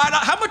pay $5?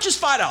 How much is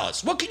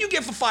 $5? What can you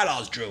get for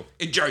 $5, Drew,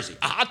 in Jersey?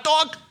 A hot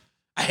dog?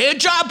 A hair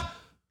job?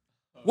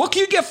 What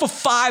can you get for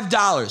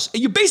 $5?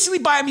 And you're basically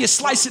buying me a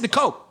slice in the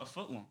Coke. A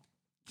footlong.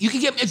 You can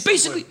get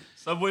basically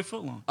Subway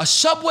footlong. A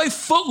Subway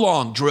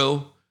footlong,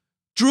 Drew.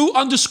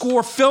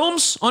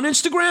 Drew_films on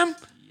Instagram.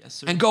 Yes,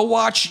 sir. And go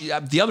watch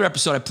the other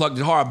episode I plugged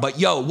it hard. But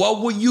yo,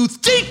 what were you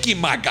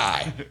thinking, my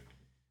guy?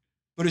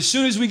 But as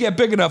soon as we get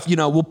big enough,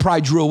 we'll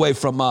pry Drew away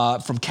from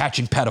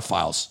catching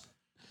pedophiles.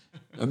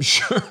 I'm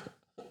sure.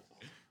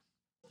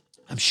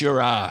 It's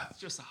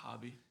just a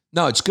hobby.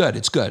 No, it's good.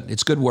 It's good.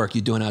 It's good work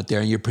you're doing out there,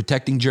 and you're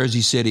protecting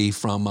Jersey City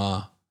from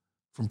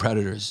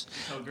predators.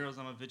 Tell girls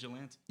I'm a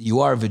vigilante.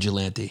 You are a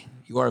vigilante.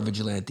 You are a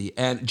vigilante.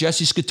 And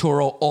Jesse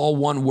Scaturo, all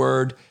one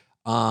word.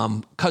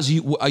 Cuz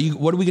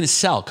what are we going to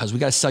sell? Cuz we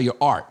got to sell your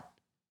art.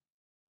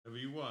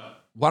 Whatever you want.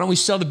 Why don't we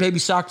sell the baby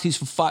Socrates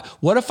for $5?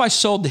 What if I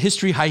sold the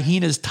History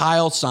Hyenas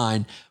tile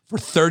sign for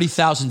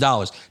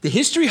 $30,000? The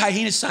History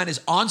Hyenas sign is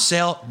on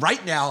sale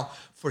right now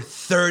for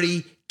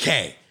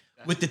 $30K.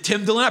 With the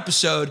Tim Dillon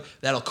episode,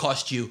 that'll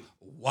cost you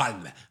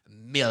 $1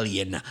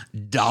 million.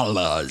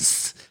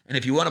 And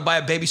if you want to buy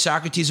a baby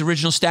Socrates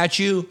original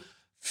statue,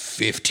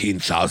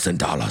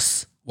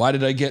 $15,000. Why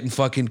did I get in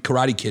fucking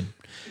Karate Kid?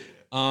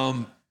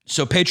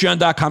 So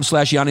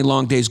patreon.com/Yanni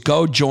Long Days.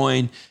 Go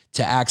join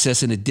to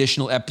access an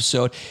additional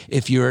episode.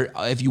 If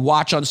you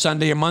watch on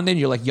Sunday or Monday and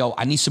you're like, yo,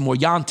 I need some more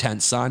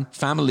Yantent, son.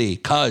 Family,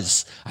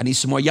 cuz, I need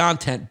some more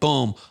Yantent.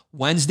 Boom.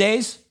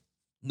 Wednesdays,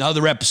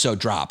 another episode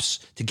drops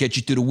to get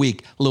you through the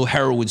week. A little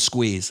heroin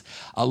squeeze.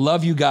 I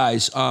love you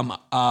guys.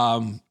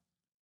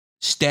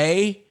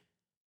 Stay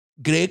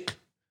Greek,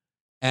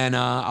 and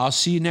I'll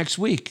see you next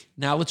week.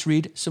 Now let's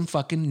read some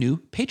fucking new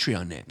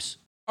Patreon names.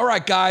 All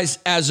right, guys,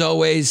 as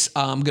always,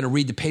 I'm going to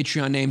read the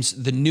Patreon names.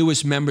 The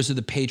newest members of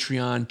the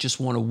Patreon, just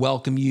want to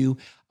welcome you.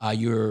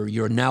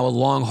 You're now a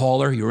long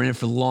hauler. You're in it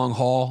for the long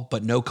haul,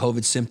 but no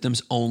COVID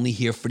symptoms, only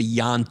here for the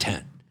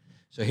Yantent.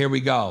 So here we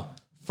go.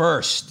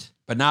 First,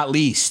 but not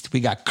least, we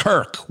got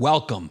Kirk.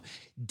 Welcome.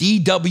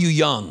 D.W.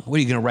 Young. What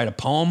are you going to write a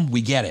poem?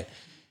 We get it.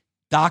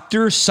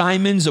 Dr.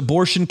 Simon's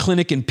Abortion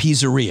Clinic and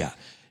Pizzeria.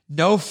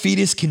 No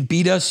fetus can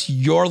beat us.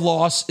 Your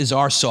loss is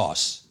our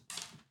sauce.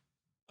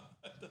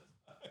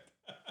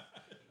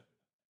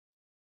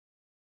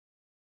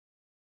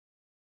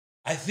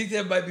 I think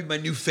that might be my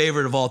new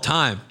favorite of all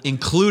time,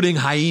 including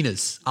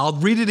hyenas. I'll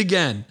read it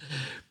again.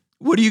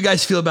 What do you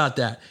guys feel about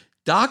that?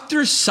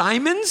 Dr.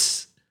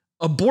 Simon's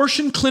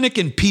Abortion Clinic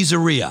and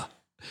Pizzeria.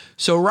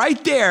 So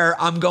right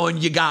there, I'm going,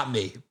 you got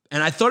me.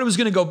 And I thought it was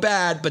going to go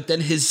bad, but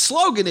then his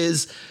slogan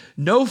is,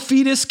 no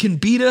fetus can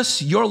beat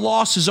us. Your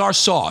loss is our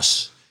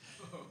sauce.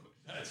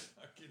 That's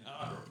fucking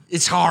horrible.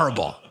 It's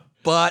horrible,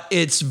 but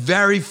it's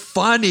very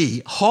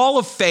funny. Hall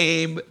of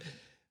Fame.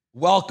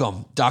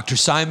 Welcome, Dr.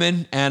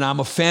 Simon, and I'm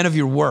a fan of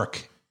your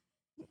work.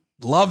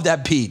 Love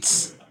that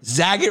Pete's.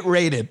 Zagat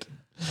rated.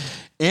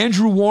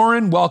 Andrew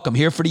Warren, welcome.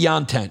 Here for the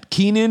Yantent.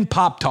 Keenan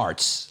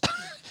Pop-Tarts.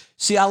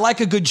 See, I like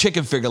a good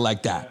chicken figure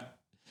like that.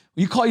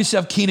 You call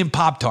yourself Keenan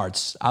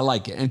Pop-Tarts. I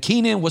like it. And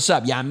Keenan, what's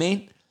up? Yeah, I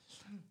mean,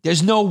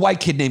 there's no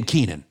white kid named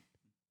Keenan.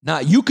 Now,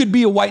 you could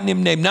be a white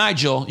name named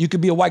Nigel. You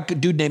could be a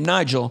white dude named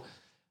Nigel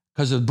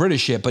because of the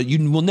British shit, but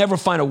you will never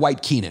find a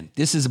white Keenan.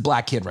 This is a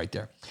black kid right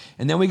there.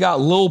 And then we got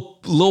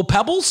Lil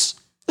Pebbles,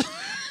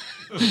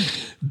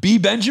 B.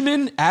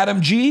 Benjamin,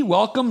 Adam G.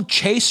 Welcome,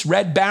 Chase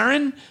Red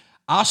Baron,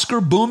 Oscar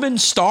Booman,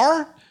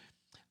 Star,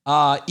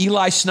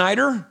 Eli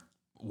Snyder.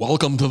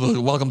 Welcome to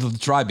the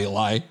tribe,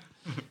 Eli.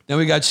 Then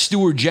we got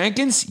Stuart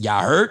Jenkins.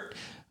 Ya hurt.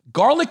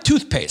 Garlic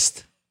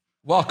toothpaste.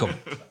 Welcome.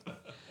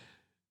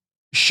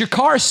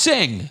 Shakar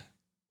Singh.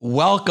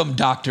 Welcome,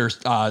 Dr.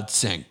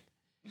 Singh.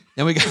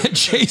 Then we got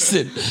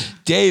Jason,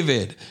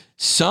 David,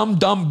 some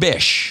dumb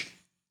bish.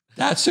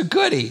 That's a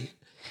goodie.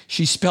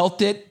 She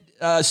spelt it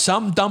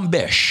some dumb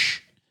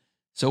bish.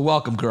 So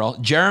welcome, girl.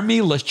 Jeremy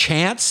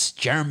LaChance.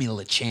 Jeremy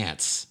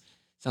LaChance.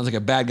 Sounds like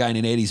a bad guy in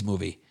an 80s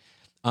movie.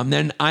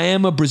 Then I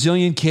am a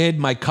Brazilian kid.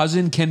 My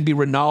cousin can be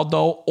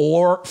Ronaldo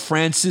or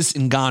Francis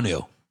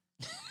Ngannou.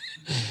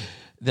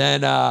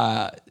 Then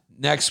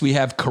next we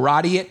have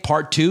Karate It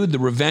Part 2, The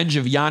Revenge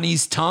of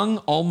Yanni's Tongue,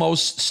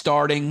 almost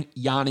starring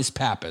Giannis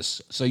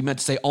Pappas. So you meant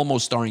to say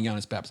almost starring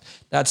Giannis Pappas.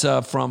 That's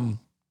from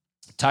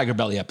Tiger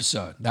Belly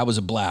episode. That was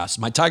a blast.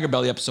 My Tiger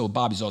Belly episode with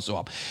Bobby's also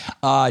up.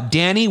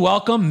 Danny,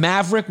 welcome.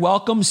 Maverick,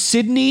 welcome.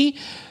 Sydney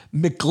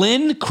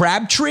McGlynn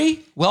Crabtree,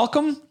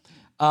 welcome.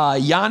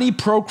 Yanni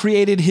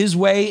procreated his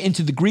way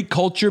into the Greek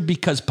culture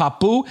because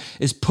Papu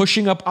is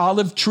pushing up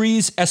olive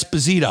trees,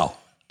 Esposito.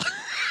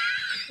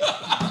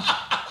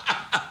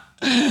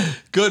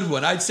 Good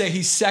one. I'd say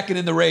he's second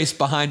in the race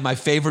behind my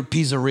favorite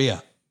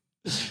pizzeria.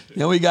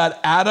 Then we got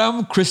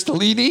Adam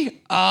Cristallini.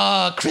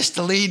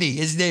 Cristallini,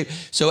 his name.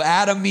 So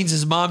Adam means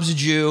his mom's a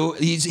Jew.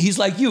 He's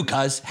like you,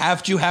 cuz.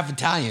 Half Jew, half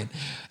Italian.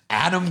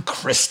 Adam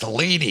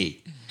Cristallini.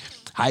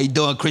 How you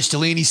doing,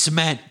 Cristallini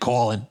Cement?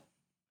 Calling.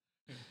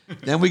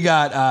 Then we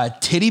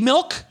got Titty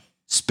Milk,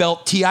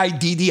 spelt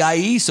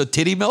Tiddie, so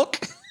Titty Milk.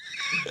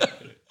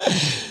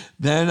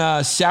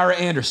 Then Sarah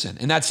Anderson.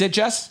 And that's it,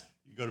 Jess?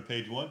 You go to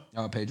page 1?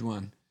 Oh, page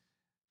 1.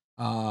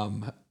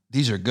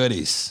 These are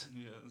goodies.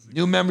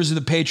 New members of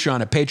the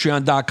Patreon at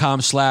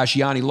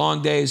patreon.com/Yanni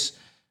Long Days.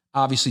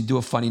 Obviously, do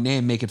a funny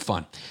name, make it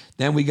fun.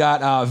 Then we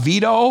got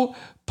Vito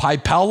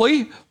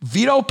Pipoli.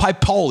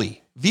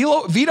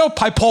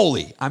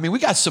 I mean, we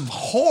got some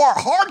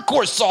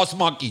hardcore sauce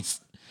monkeys.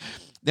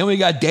 Then we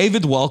got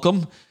David,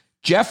 welcome.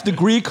 Jeff the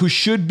Greek, who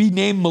should be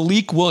named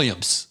Malik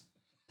Williams.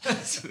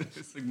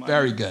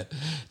 Very good.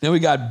 Then we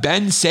got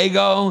Ben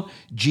Sago,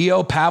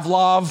 Gio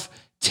Pavlov,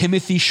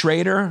 Timothy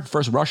Schrader,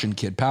 first Russian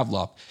kid,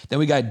 Pavlov. Then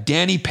we got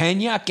Danny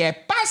Pena, que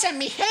pasa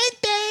mi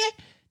gente.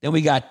 Then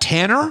we got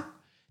Tanner.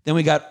 Then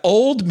we got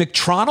Old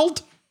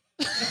McTronald.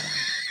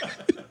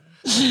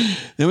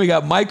 Then we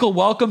got Michael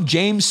Welcome,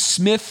 James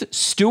Smith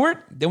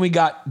Stewart. Then we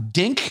got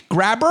Dink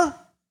Grabber.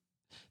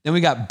 Then we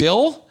got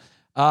Bill.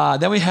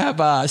 Then we have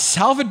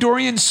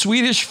Salvadorian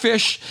Swedish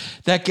fish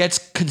that gets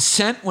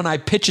consent when I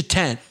pitch a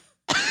tent.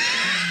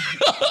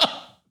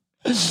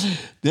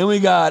 Then we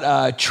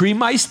got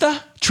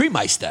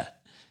Treemeister.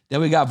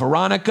 Then we got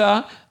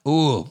Veronica.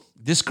 Ooh,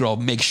 this girl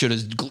makes sure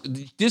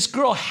this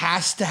girl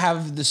has to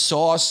have the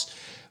sauce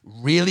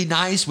really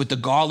nice with the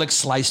garlic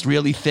sliced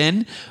really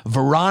thin.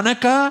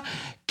 Veronica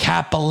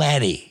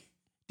Capoletti.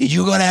 Did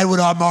you go to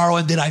Edward R. Morrow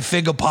and did I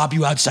finger pop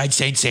you outside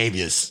St.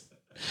 Saviour's?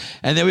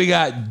 And then we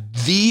got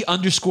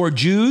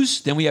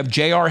 _Jews. Then we have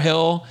J.R.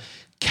 Hill,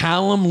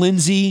 Callum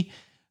Lindsay.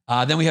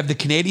 Then we have the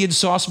Canadian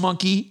Sauce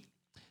Monkey.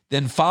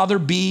 Then Father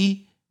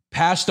B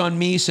passed on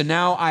me. So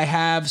now I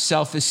have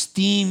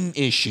self-esteem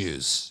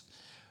issues.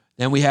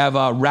 Then we have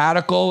a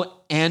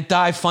radical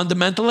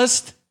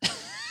anti-fundamentalist.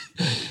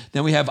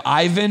 Then we have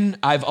Ivan.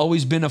 I've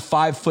always been a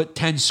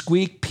 5'10"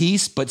 squeak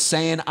piece, but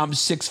saying I'm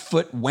 6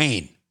 foot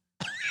Wayne.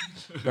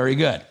 Very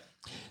good.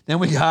 Then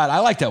we got, I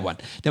like that one.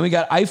 Then we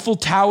got Eiffel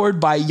Towered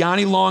by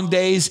Yanni Long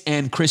Days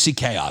and Chrissy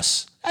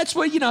Chaos. That's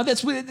what,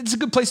 it's a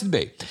good place to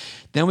be.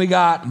 Then we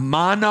got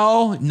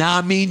Mano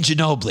Namin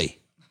Ginobili.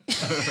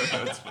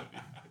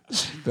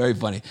 Very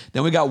funny.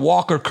 Then we got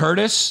Walker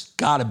Curtis.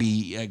 Gotta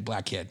be a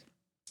black kid.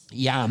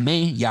 Yeah,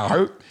 me. Yeah,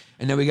 hurt.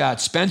 And then we got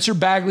Spencer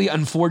Bagley.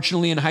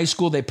 Unfortunately, in high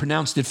school, they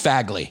pronounced it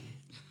Fagley.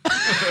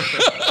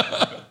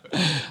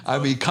 I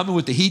mean, coming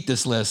with the heat,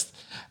 this list.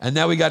 And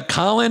now we got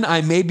Colin.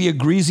 I may be a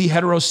greasy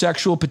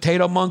heterosexual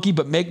potato monkey,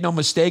 but make no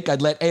mistake,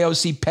 I'd let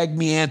AOC peg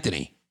me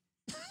Anthony.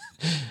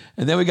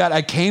 And then we got,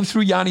 I came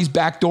through Yanni's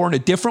back door in a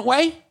different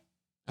way.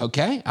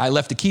 Okay, I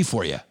left a key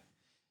for you.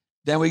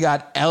 Then we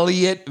got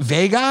Elliot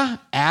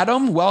Vega,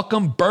 Adam,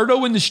 welcome,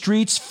 Berto in the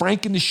streets,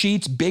 Frank in the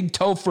sheets, Big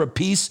Toe for a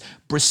piece,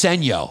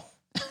 Briseño.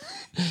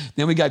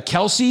 Then we got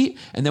Kelsey,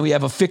 and then we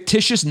have a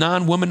fictitious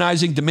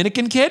non-womanizing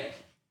Dominican kid.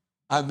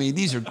 I mean,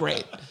 these are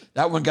great.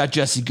 That one got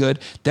Jesse good.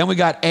 Then we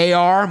got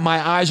AR,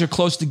 my eyes are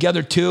close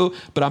together too,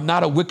 but I'm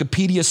not a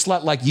Wikipedia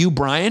slut like you,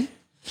 Brian.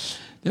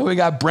 Then we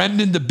got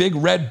Brendan, the big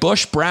red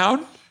bush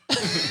Brown.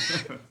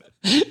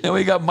 Then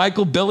we got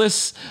Michael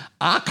Billis,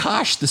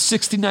 Akash, the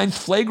 69th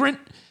flagrant.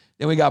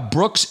 Then we got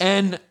Brooks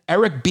N,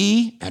 Eric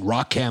B, and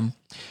Rakim.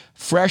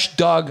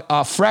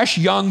 Fresh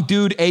young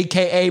dude,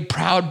 AKA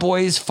Proud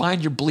Boys,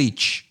 find your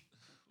bleach.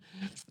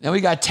 Then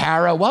we got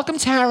Tara. Welcome,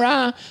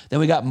 Tara. Then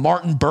we got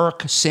Martin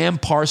Burke, Sam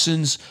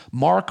Parsons,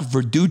 Mark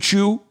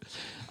Verducci,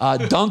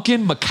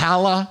 Duncan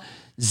McCalla,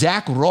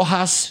 Zach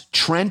Rojas,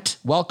 Trent.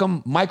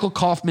 Welcome. Michael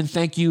Kaufman,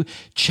 thank you.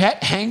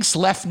 Chet Hanks,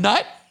 left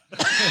nut.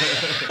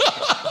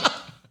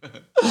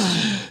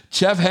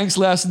 Chef Hank's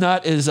last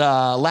nut is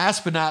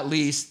last but not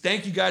least.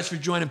 Thank you guys for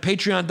joining.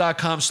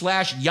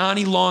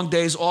 Patreon.com/Yanni Long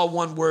Days, all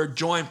one word,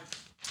 join.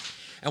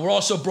 And we're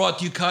also brought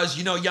to you because,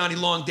 Yanni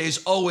Long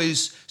Days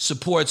always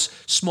supports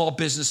small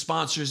business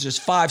sponsors. There's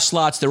 5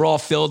 slots. They're all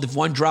filled. If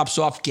one drops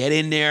off, get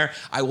in there.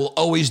 I will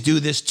always do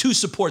this to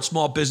support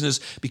small business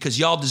because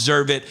y'all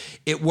deserve it.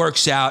 It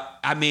works out.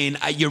 I mean,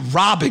 you're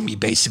robbing me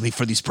basically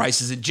for these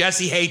prices, and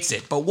Jesse hates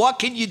it. But what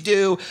can you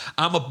do?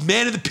 I'm a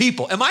man of the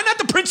people. Am I not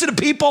the prince of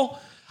the people?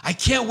 I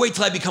can't wait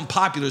till I become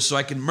popular so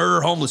I can murder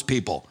homeless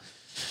people.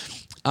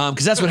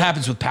 Because that's what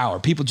happens with power.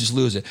 People just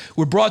lose it.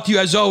 We're brought to you,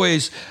 as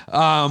always,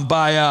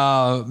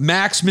 by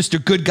Max,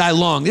 Mr. Good Guy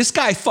Long. This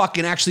guy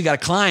fucking actually got a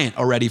client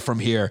already from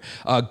here.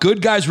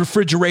 Good Guy's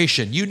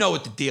Refrigeration. You know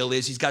what the deal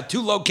is. He's got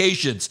 2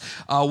 locations.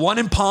 One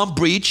in Palm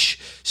Beach.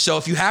 So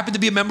if you happen to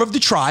be a member of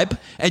the tribe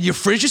and your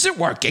fridge isn't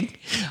working,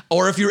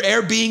 or if you're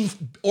Airbnb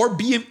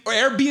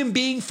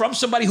from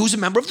somebody who's a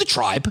member of the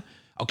tribe,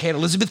 okay, at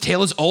Elizabeth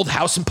Taylor's old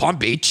house in Palm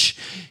Beach,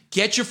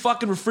 get your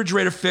fucking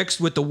refrigerator fixed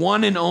with the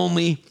one and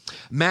only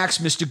Max,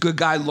 Mr. Good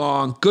Guy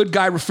Long. Good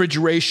Guy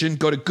Refrigeration.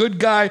 Go to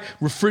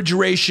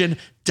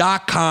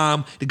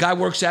goodguyrefrigeration.com. The guy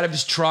works out of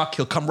his truck.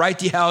 He'll come right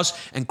to your house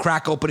and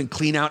crack open and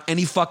clean out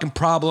any fucking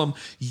problem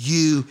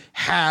you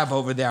have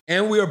over there.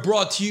 And we are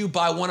brought to you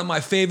by one of my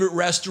favorite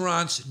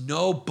restaurants.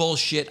 No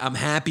bullshit. I'm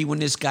happy when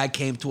this guy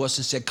came to us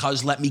and said,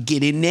 "Cuz, let me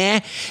get in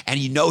there." And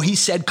he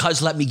said,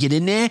 "Cuz, let me get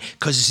in there,"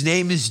 because his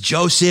name is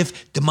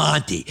Joseph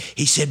DeMonte.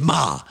 He said,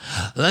 "Ma,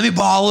 let me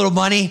borrow a little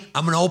money.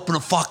 I'm going to open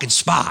a fucking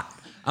spot.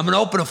 I'm going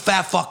to open a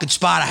fat fucking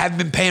spot. I haven't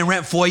been paying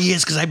rent 4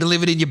 years because I've been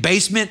living in your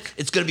basement.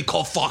 It's going to be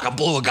called fucking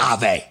Blue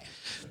Agave."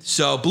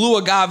 So Blue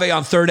Agave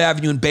on 3rd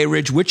Avenue in Bay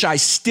Ridge, which I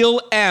still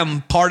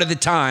am part of the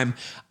time.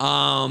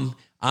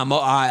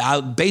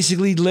 I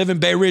basically live in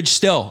Bay Ridge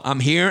still. I'm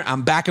here.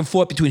 I'm back and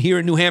forth between here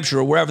and New Hampshire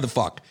or wherever the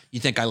fuck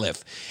you think I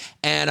live.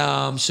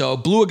 And so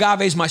Blue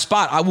Agave is my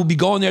spot. I will be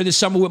going there this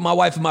summer with my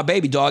wife and my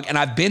baby dog. And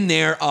I've been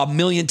there a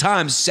million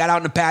times, sat out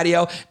in the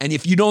patio. And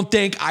if you don't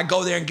think I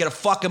go there and get a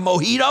fucking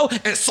mojito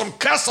and some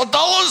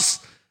quesadillas,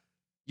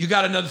 you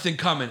got another thing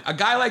coming. A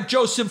guy like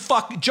Joseph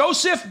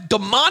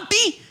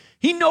DeMonte,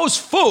 he knows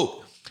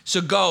food.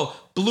 So go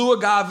Blue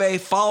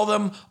Agave, follow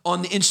them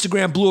on the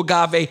Instagram, Blue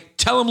Agave.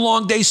 Tell them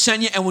Long Day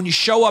sent you, and when you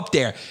show up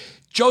there,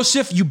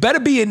 Joseph, you better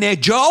be in there.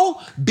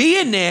 Joe, be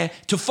in there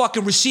to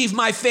fucking receive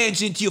my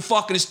fans into your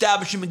fucking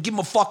establishment and give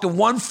them a fucking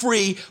one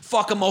free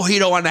fucking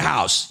mojito on the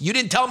house. You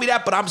didn't tell me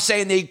that, but I'm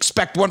saying they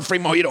expect one free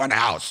mojito on the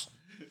house.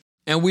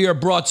 And we are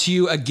brought to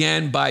you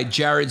again by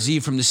Jared Z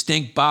from the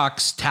Stink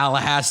Box,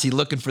 Tallahassee,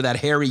 looking for that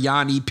Harry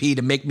Yan EP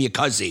to make me a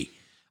cuzzy.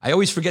 I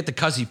always forget the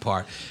cuzzy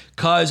part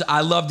because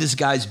I love this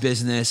guy's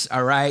business,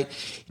 all right?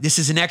 This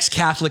is an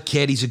ex-Catholic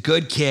kid. He's a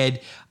good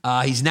kid.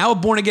 He's now a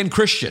born-again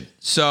Christian.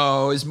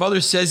 So his mother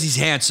says he's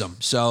handsome.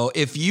 So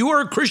if you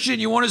are a Christian,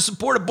 you want to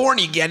support a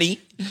born-again-y,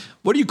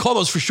 what do you call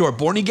those for short?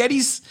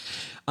 Born-again-ys?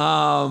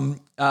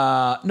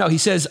 No, he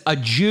says a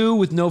Jew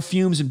with no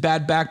fumes and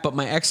bad back, but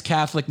my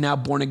ex-Catholic, now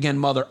born-again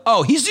mother.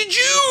 Oh, he's a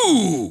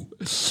Jew!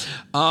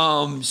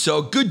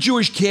 So good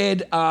Jewish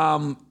kid.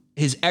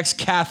 His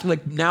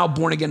ex-Catholic, now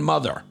born-again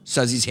mother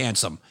says he's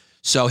handsome.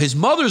 So his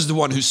mother's the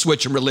one who's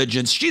switching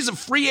religions. She's a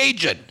free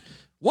agent.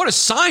 What a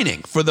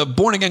signing for the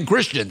born-again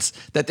Christians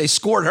that they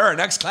scored her, an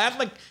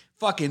ex-Catholic.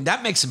 Fucking,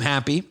 that makes him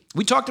happy.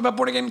 We talked about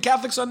born-again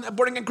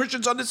born-again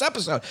Christians on this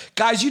episode.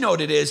 Guys, you know what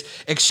it is.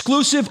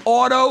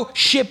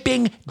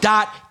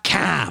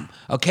 ExclusiveAutoShipping.com.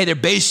 Okay, they're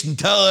based in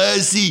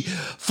Tallahassee,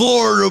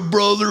 Florida,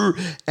 brother.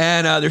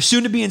 And they're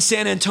soon to be in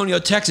San Antonio,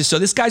 Texas. So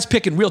this guy's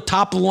picking real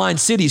top-of-the-line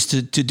cities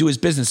to do his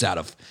business out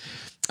of.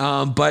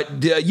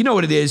 But you know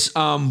what it is.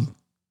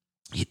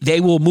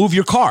 They will move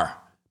your car.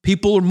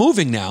 People are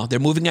moving now. They're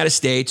moving out of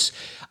states.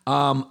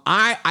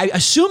 I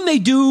assume they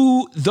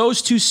do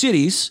those two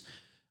cities.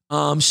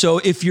 So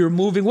if you're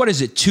moving, what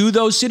is it, to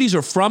those cities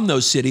or from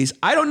those cities?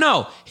 I don't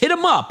know. Hit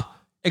them up.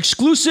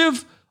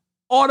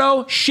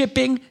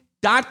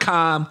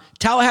 ExclusiveAutoShipping.com,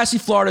 Tallahassee,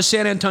 Florida,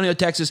 San Antonio,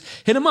 Texas.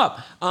 Hit them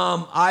up.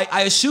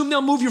 I assume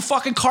they'll move your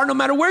fucking car no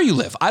matter where you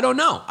live. I don't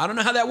know. I don't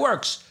know how that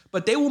works.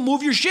 But they will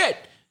move your shit.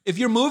 If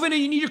you're moving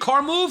and you need your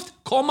car moved,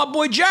 call my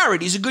boy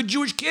Jared. He's a good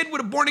Jewish kid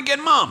with a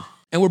born-again mom.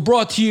 And we're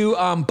brought to you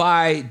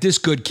by this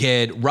good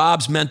kid,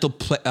 Rob's Mental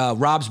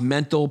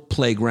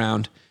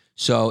Playground.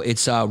 So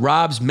it's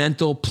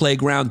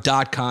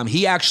robsmentalplayground.com.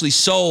 He actually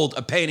sold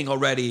a painting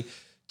already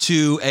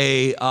to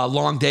a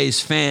Long Days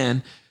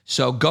fan.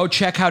 So go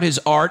check out his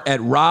art at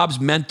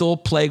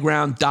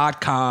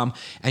robsmentalplayground.com.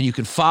 And you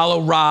can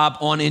follow Rob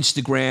on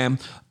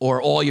Instagram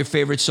or all your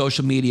favorite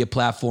social media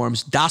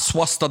platforms. Das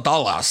was the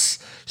Dallas.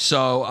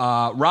 So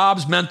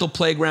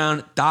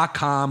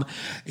robsmentalplayground.com.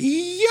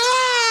 Yeah!